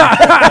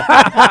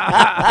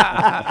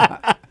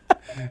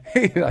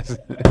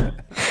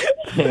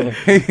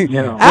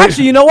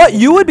 Actually, you know what?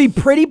 You would be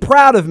pretty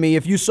proud of me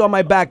if you saw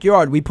my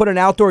backyard. We put an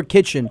outdoor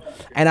kitchen,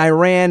 and I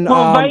ran.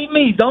 Well, invite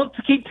me. Don't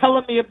keep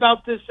telling me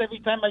about this every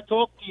time I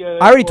talk to you.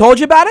 I already told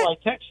you about it? I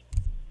text.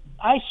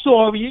 I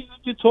saw you.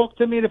 You talked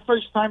to me the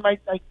first time I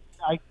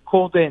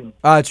called in.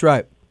 That's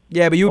right.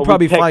 Yeah, but you would Well,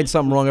 probably we text- find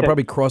something wrong. I text-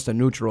 probably crossed a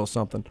neutral or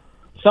something.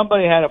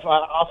 Somebody had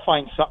I'll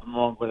find something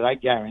wrong with it. I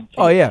guarantee.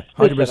 Oh, yeah,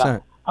 Listen,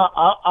 100%.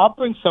 I'll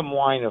bring some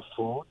wine or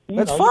food.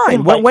 That's You can fine.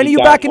 invite When are me you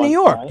down back in New one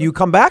York? time. Do you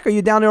come back, or are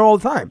you down there all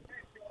the time?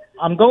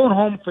 I'm going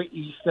home for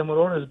Easter, and with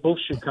all this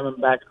bullshit coming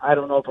back, I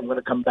don't know if I'm going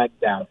to come back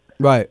down.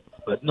 Right.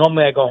 But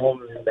normally I go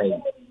home in May.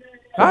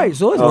 All right,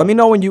 so listen, let me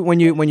know when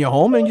you're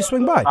home and you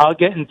swing by. I'll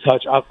get in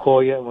touch. I'll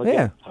call you. And we'll Yeah.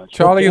 get in touch.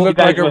 Charlie, you Okay, look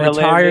guys like a were retired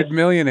hilarious.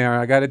 millionaire.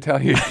 I got to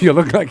tell you, you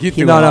look like you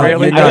do. No,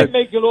 really you're I not. didn't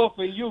make it all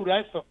for you.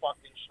 That's for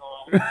fucking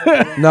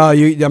sure. No,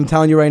 I'm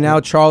telling you right now,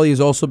 Charlie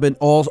has also been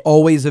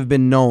always have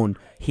been known.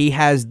 He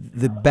has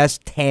the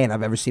best tan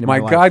I've ever seen in my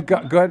life. My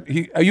God.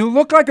 You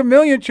look like a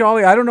million,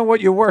 Charlie. I don't know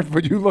what you're worth,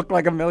 but you look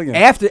like a million.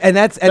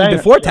 Thanks,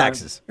 before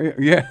taxes.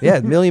 Yeah. Yeah,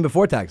 $1 million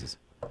before taxes.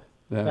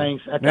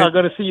 Thanks. I'm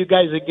going to see you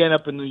guys again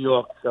up in New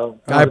York. So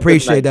I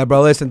appreciate that,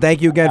 bro. Listen,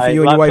 thank you again for All right,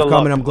 you and your lots wife of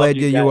coming. love. I'm glad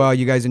Love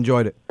you guys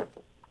enjoyed it.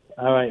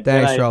 All right.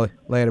 Thanks, good night. Charlie.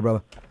 Later,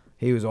 brother.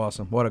 He was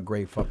awesome. What a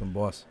great fucking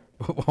boss.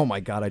 Oh my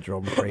God, I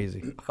drove him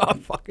crazy. I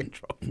fucking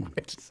drove him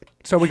crazy.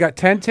 So we got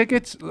 10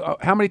 tickets.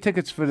 How many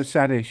tickets for the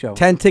Saturday show?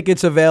 10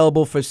 tickets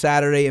available for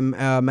Saturday in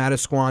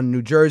Manasquan,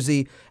 New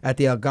Jersey, at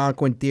the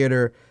Algonquin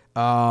Theater.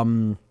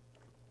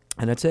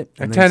 And that's it.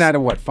 And 10 out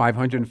of what?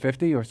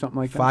 550 or something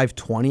like that?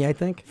 520, I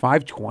think.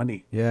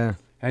 520. Yeah.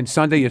 And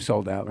Sunday you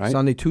sold out, right?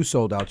 Sunday, 2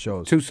 sold out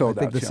shows. 2 sold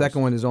I think out the shows.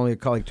 second one is only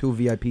like 2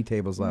 VIP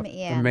tables left.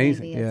 Yeah,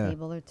 Amazing. maybe a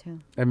table or 2.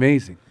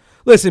 Amazing.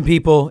 Listen,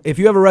 people, if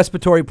you have a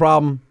respiratory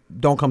problem,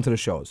 don't come to the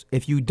shows.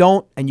 If you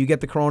don't and you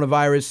get the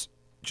coronavirus,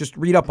 just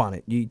read up on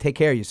it. You take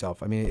care of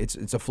yourself. I mean,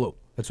 it's a flu.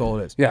 That's all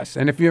it is. Yes,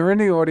 and if you're in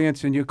the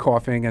audience and you're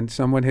coughing and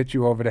someone hits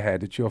you over the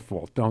head, it's your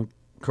fault. Don't.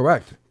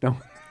 Correct. Don't.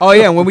 Oh,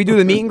 yeah, and when we do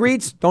the meet and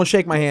greets, don't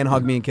shake my hand,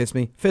 hug me, and kiss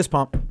me. Fist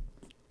pump.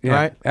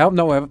 Yeah. All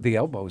right? The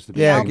elbows.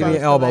 Yeah, give me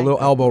an elbow, little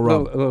elbow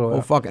rub.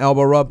 Little fucking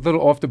elbow rub.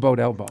 Little off the boat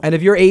elbow. And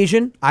if you're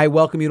Asian, I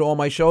welcome you to all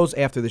my shows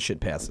after the shit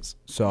passes.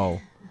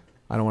 So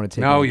I don't want to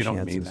take any you don't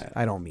chances. mean that.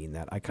 I don't mean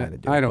that. I kind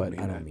of do. I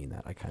don't mean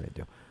that. I kind of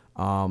do.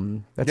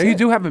 That's yeah, you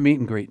do have a meet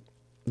and greet.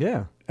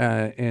 Yeah.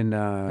 I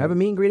have a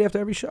meet and greet after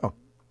every show.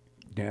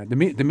 Yeah, the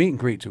meet and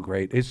greets are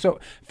great. It's so.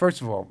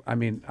 First of all, I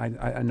mean,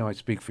 I know I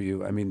speak for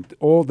you. I mean,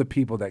 all the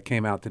people that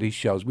came out to these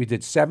shows. We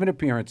did 7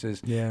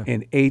 appearances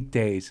in 8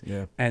 days,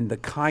 and the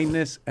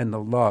kindness and the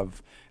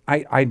love.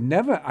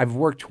 I've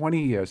worked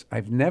 20 years.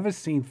 I've never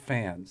seen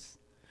fans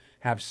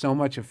have so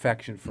much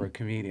affection for a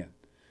comedian.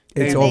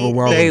 It's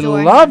overwhelming. They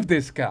love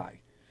this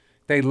guy.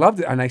 They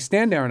loved it, and I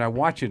stand there and I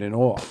watch it in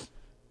awe.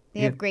 They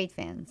have great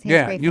fans.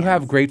 You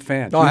have great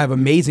fans. Oh, I have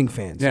amazing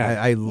fans.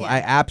 Yeah. I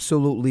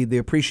absolutely, the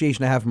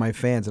appreciation I have for my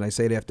fans, and I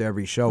say it after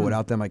every show,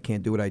 without them I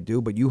can't do what I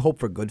do, but you hope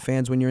for good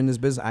fans when you're in this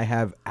business. I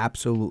have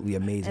absolutely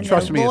amazing And fans.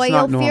 Trust me, loyal, it's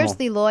not normal.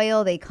 Fiercely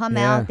loyal. They come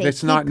out. They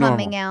It's keep not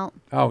coming normal. out.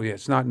 Oh, yeah,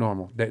 it's not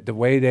normal. The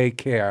way they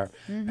care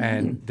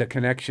and the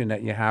connection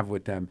that you have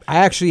with them. I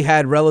actually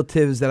had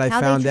relatives that I How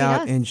they found treat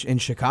out us. in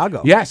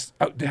Chicago. Yes.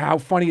 How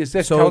funny is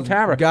this? So Tell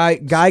Tara.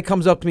 guy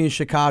comes up to me in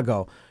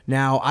Chicago.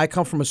 Now, I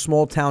come from a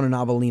small town in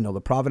Avellino, the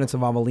province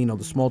of Avellino.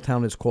 The small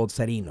town is called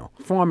Serino.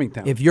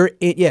 Farmington. If you're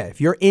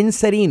in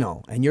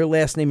Serino and your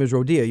last name is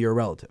Rodia, you're a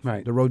relative.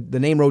 Right. The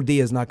name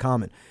Rodia is not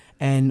common.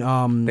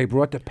 And they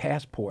brought the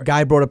passport.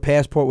 Guy brought a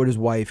passport with his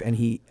wife, and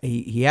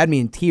he had me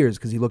in tears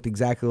because he looked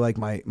exactly like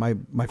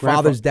my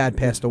father's dad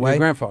passed away. Your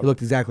grandfather. He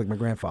looked exactly like my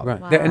grandfather.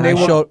 Right.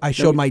 Wow. I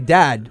showed my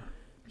dad.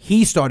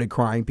 He started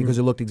crying because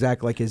it looked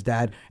exactly like his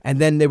dad. And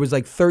then there was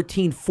like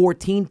 13,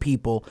 14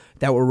 people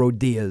that were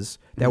Rodias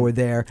that were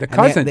there. The And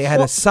cousins. They had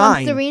a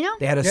sign. From Serino?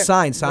 They had a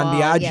sign, San Wow,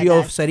 Biagio yeah,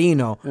 of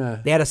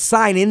Serino. They had a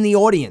sign in the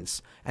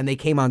audience, and they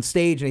came on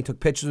stage and they took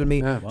pictures of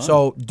me.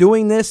 So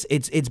doing this,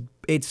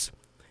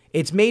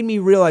 it's made me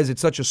realize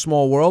it's such a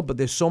small world, but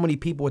there's so many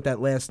people with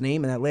that last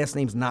name, and that last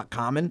name's not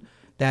common,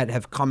 that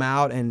have come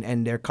out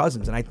and they're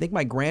cousins. And I think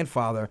my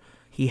grandfather,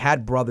 he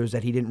had brothers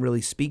that he didn't really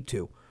speak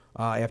to.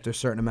 After a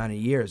certain amount of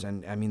years,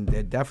 and I mean,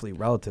 they're definitely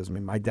relatives. I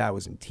mean, my dad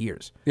was in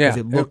tears because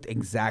it looked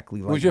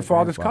exactly like. It was your my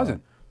father's grandfather.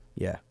 cousin.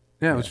 Yeah.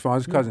 Yeah, it was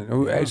father's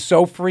cousin. It's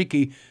so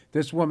freaky.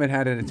 This woman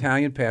had an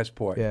Italian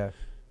passport. Yeah.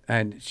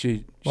 And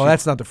she. Well,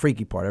 that's not the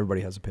freaky part. Everybody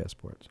has a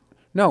passport.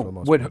 No,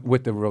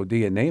 with the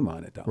Rodia name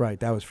on it, though. Right,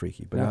 that was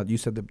freaky. But now you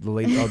said the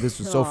lady. Oh, this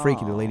was so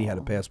freaky. The lady had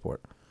a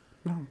passport.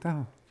 No,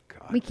 God.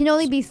 We can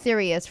only be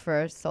serious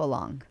for so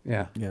long.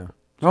 Yeah. Yeah.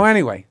 Oh,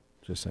 anyway.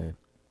 Just saying.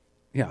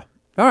 Yeah.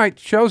 All right,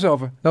 show's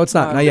over. No, it's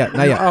not. Not yet.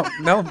 Not yet. Oh,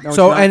 no.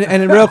 So, it's not.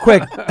 and real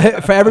quick,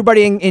 for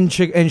everybody in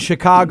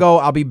Chicago,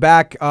 I'll be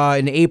back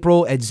in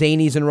April at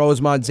Zany's in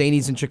Rosemont,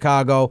 Zany's in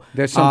Chicago.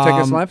 There's some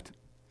tickets left?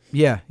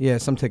 Yeah,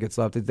 some tickets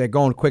left. They're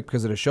going quick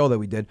because of the show that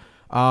we did.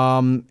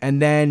 And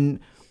then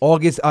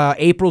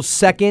April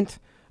 2nd,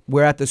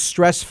 we're at the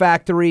Stress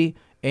Factory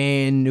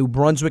in New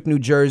Brunswick, New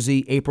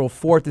Jersey. April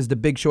 4th is the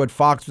big show at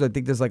Foxwoods. I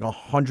think there's like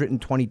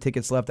 120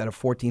 tickets left out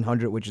of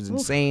 1,400, which is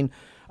insane.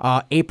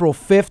 April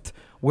 5th,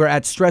 we're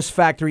at Stress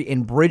Factory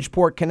in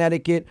Bridgeport,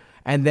 Connecticut.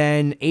 And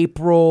then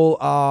April,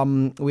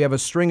 we have a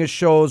string of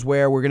shows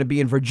where we're going to be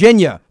in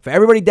Virginia. For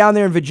everybody down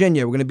there in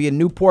Virginia, we're going to be in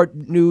Newport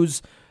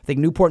News,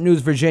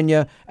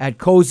 Virginia, at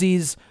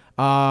Cozy's.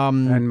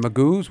 And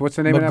Magoo's, what's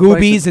the name of that place?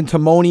 Magoobies in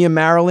Timonium,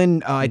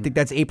 Maryland. I think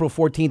that's April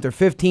 14th or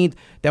 15th.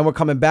 Then we're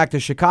coming back to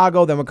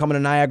Chicago. Then we're coming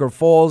to Niagara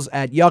Falls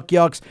at Yuck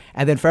Yucks.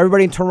 And then for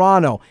everybody in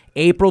Toronto,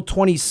 April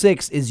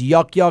 26th is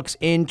Yuck Yucks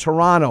in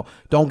Toronto.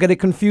 Don't get it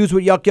confused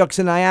with Yuck Yucks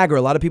in Niagara.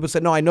 A lot of people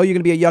said, no, I know you're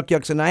going to be at Yuck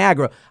Yucks in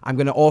Niagara. I'm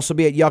going to also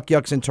be at Yuck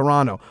Yucks in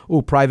Toronto.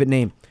 Ooh, private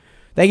name.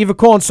 Thank you for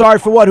calling. Sorry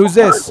for what? Who's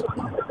this?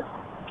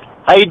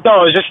 How you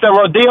doing? Is this the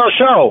Rodeo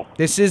Show?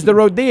 This is the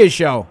Rodeo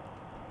Show.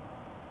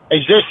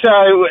 Is this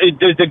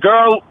the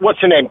girl? What's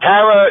her name?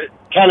 Tara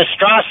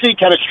Canastraci?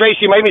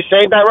 Maybe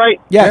saying that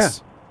right?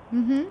 Yes. Yeah.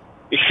 Mm-hmm.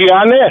 Is she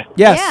on there?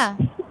 Yes. Yeah.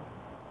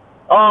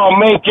 Oh,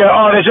 Minky.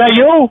 Oh, is that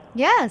you?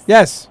 Yes.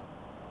 Yes.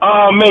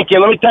 Oh, Minky,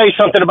 let me tell you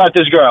something about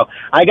this girl.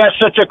 I got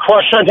such a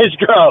crush on this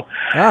girl.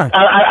 Ah.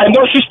 I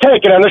know she's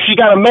taken. I know she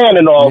got a man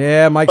and all.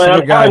 Yeah, Mike's but a I'm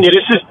good guy. telling you,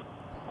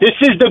 this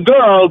is the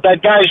girl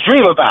that guys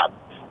dream about.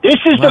 This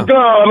is the girl.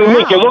 I mean,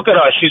 Minky, look at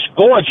her. She's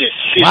gorgeous.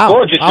 She's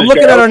gorgeous. I'm this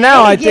looking girl. at her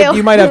now. I think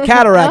you might have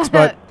cataracts,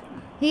 but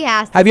He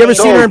has to. have you ever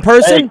seen her in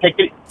person?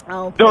 Dude,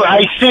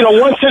 I seen her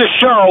once at a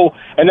show,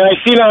 and then I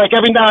seen her like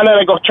every now and then.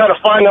 I go try to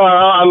find her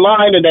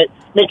online, and then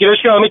Minky,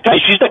 this girl, let me tell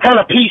you, she's the kind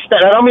of piece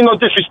that I don't mean no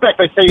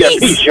disrespect. I say you're a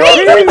piece, you know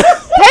what I mean?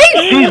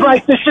 She's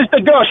like, this is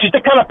the girl. She's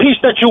the kind of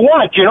piece that you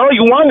want, you know?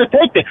 You want to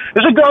take it.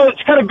 This is a girl, it's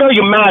the kind of girl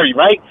you marry,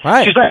 right?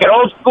 Right. She's like an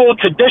old school,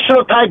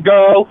 traditional type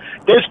girl.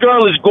 This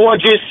girl is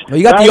gorgeous.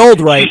 Well, you got the old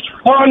right.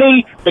 She's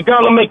funny. The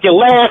girl will make you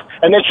laugh,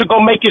 and then she'll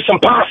go make you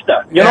some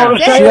pasta. You know what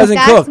I'm saying? She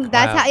doesn't cook.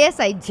 That's how. Yes,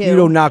 I do. You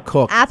do not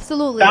cook.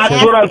 Absolutely. That's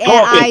yes, what I'm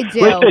talking. I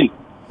do.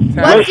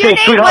 Listen,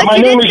 sweetheart, my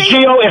name is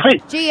Gio.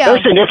 Gio.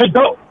 Listen, if it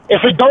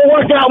don't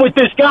work out with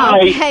this guy,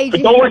 if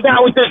it don't work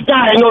out with this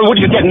guy, I know what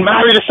you're getting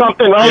married or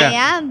something, right?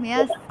 I am,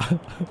 yes.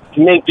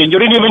 You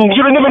didn't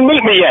even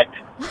meet me yet.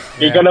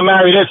 You're gonna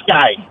marry this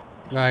guy.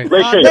 Right.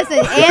 Listen,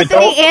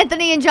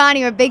 Anthony and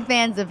Johnny are big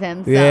fans of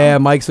him. So. Yeah,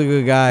 Mike's a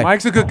good guy.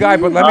 Mike's a good guy,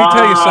 but let me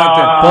tell you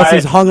something. Plus,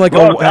 he's hung like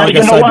a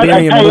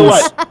Siberian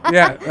moose.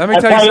 Yeah, let me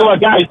tell you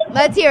what, guys.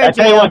 Let's hear it, I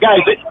tell you what,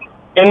 guys.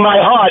 In my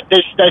heart,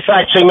 this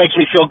actually makes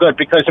me feel good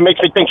because it makes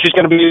me think she's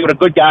going to be with a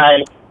good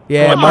guy.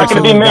 Yeah, it's not Mike's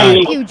going to be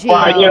me. Thank you,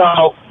 But, you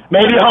know,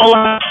 maybe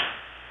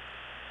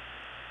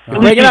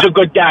he's a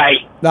good guy.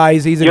 Nah,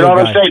 he's a good guy. You know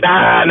what I'm saying?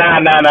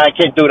 Nah, I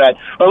can't do that.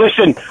 But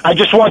listen, I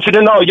just want you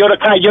to know you're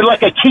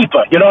like a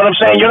keeper. You know what I'm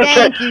saying? You're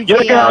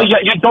the girl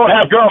you don't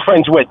have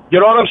girlfriends with. You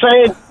know what I'm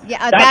saying?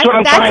 Yeah, that's what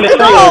I'm trying to say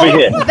goal. over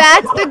here.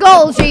 That's the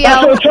goal, Gio.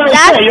 That's what I'm trying to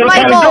say. You're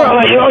my the kind goal.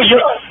 of girl,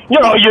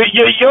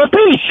 you're a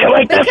piece. You're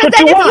like, because that's what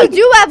then you if want. you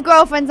do have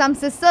girlfriends, I'm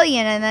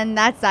Sicilian, and then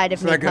that side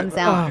of me comes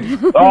out.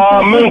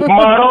 Oh, Mink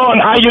Maron,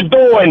 how you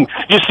doing?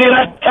 You see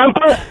that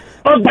temper?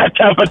 Love that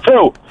temper,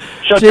 too.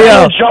 She'll tell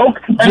you a joke,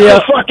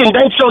 and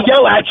then she'll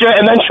yell at you,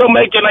 and then she'll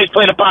make you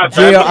play the pot.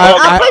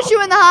 I'll put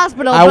you in the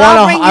hospital.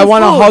 I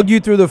want to hug you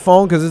through the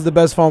phone because this is the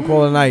best phone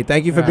call of the night.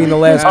 Thank you for being the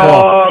last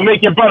call. Oh,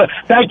 Mink, your brother.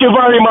 Thank you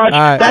very much.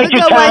 Right. Thank you,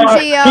 Have a good Tara. one,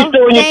 Gio. Keep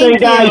doing your thing,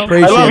 guys.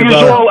 Appreciate I love it, you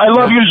brother. all. I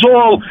love you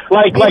all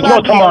like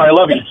no tomorrow. I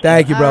love you.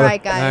 Thank you, brother. All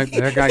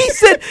right, guys. He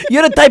said,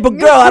 you're the type of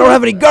girl I don't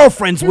have any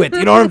girlfriends with.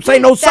 You know what I'm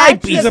saying? No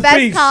side piece. That's the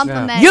best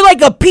compliment. You're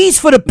like a piece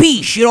for the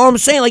piece. You know what I'm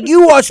saying? Like,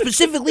 you are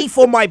specifically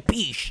for my piece.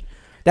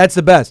 That's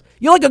the best.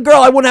 You're like a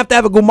girl I wouldn't have to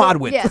have a gumad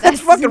with. Yeah, that's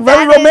fucking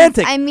very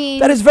romantic.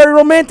 That is very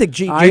romantic,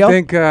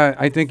 Gio.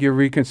 I think you're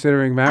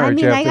reconsidering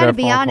marriage after I gotta that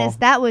be phone honest.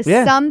 call. That was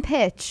some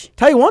pitch.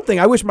 Tell you one thing.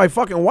 I wish my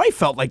fucking wife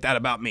felt like that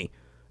about me.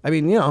 I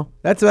mean, you know,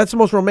 that's the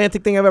most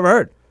romantic thing I've ever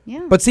heard.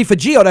 Yeah. But see, for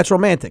Gio, that's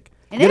romantic.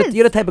 It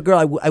You're the type of girl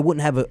I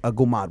wouldn't have a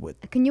gumad with.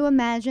 Can you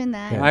imagine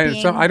that?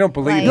 I don't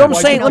believe You know what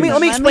I'm saying?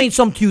 Let me explain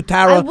something to you,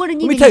 Tara. I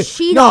wouldn't Let me even tell you.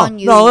 cheat on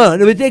you. No,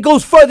 it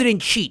goes further than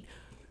cheat.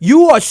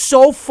 You are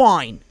so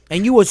fine,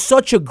 and you are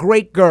such a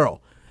great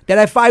girl, that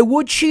if I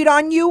would cheat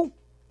on you,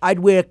 I'd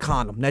wear a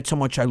condom. That's how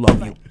much I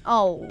love you.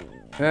 Oh.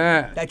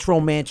 That's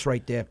romance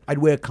right there. I'd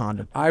wear a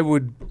condom. I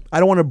would. I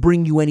don't want to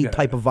bring you any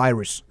type of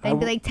virus. They'd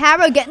be like,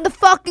 Tara, get in the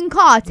fucking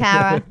car,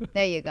 Tara.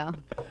 There you go.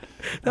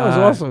 That was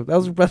awesome. That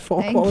was the best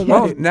phone call of the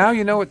Well, night. now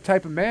you know what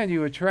type of man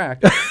you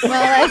attract.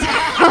 Well,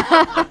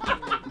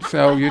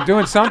 So you're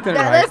doing something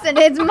right. listen,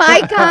 it's my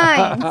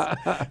kind.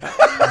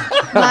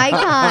 My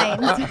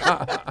kind.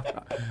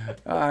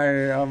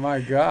 Oh my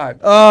God.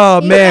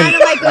 Oh, He man.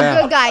 sounded like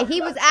a good guy. He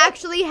was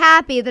actually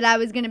happy that I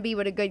was going to be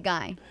with a good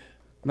guy.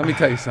 Let me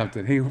tell you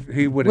something.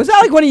 He would. Was that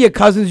like one of your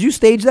cousins? You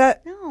staged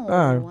that? No,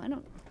 Oh. I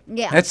don't.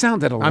 Yeah. That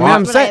sounded a lot. I mean,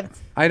 I'm saying.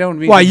 I don't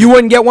mean. Why, you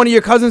wouldn't get one of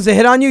your cousins to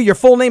hit on you? Your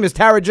full name is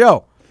Tara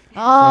Joe.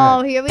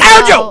 Oh, here we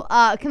Tara go.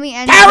 Joe! Can we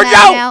end Tara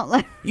that Joe!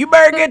 now? You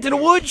better get to the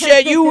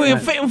woodshed. You are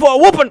fitting for a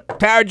whooping.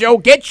 Tara Joe,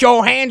 get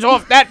your hands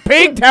off that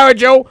pig, Tara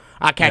Joe.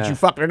 I'll catch you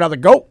fucking another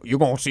goat. You're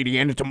going to see the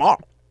end of tomorrow.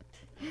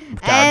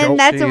 And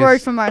that's a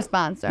word from our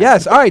sponsor.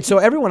 Yes. All right. So,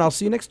 everyone, I'll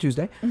see you next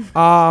Tuesday.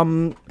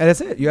 And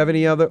that's it. You have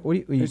any other...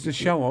 Is the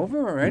show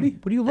over already?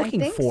 What are you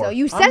looking for? So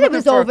you said it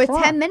was over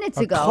 10 minutes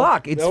ago.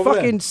 Clock. It's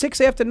fucking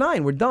 6 after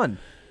 9. We're done.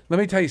 Let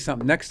me tell you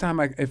something. Next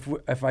time,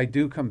 if I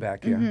do come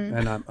back here,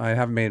 and I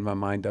haven't made my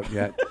mind up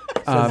yet.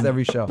 Says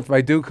every show. If I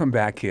do come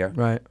back here,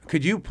 right?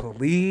 Could you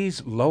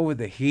please lower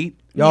the heat?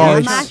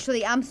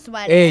 I'm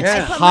sweating. It's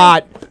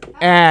hot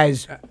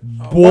as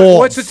balls.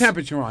 What's the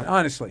temperature on?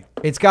 Honestly,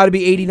 it's got to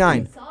be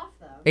 89.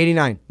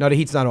 89. No, the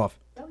heat's not off.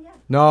 Oh yeah.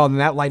 No, then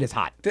that light is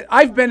hot.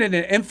 I've been in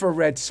an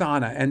infrared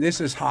sauna, and this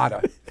is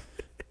hotter.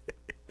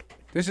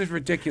 This is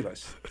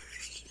ridiculous.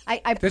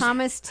 I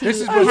promise to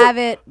have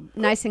it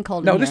nice and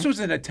cold. No, in this here. was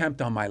an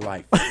attempt on my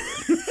life.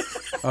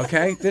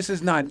 Okay, this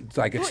is not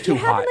like it's too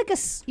You're hot. having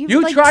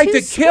You like tried two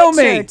to kill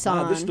me. sweatshirts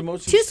on. this is the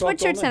most Two she's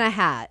talked all sweatshirts and night. a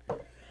hat.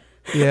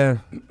 Yeah.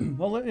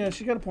 Well, yeah,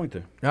 she got a point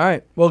there. All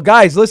right. Well,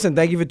 guys, listen,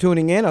 thank you for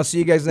tuning in. I'll see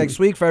you guys next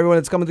week. For everyone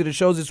that's coming to the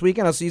shows this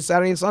weekend, I'll see you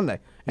Saturday and Sunday.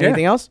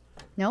 Anything else?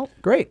 Nope.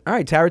 Great. All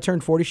right. Tara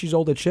turned 40. She's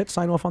old as shit.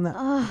 Sign off on that.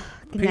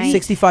 Good night.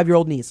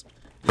 65-year-old niece.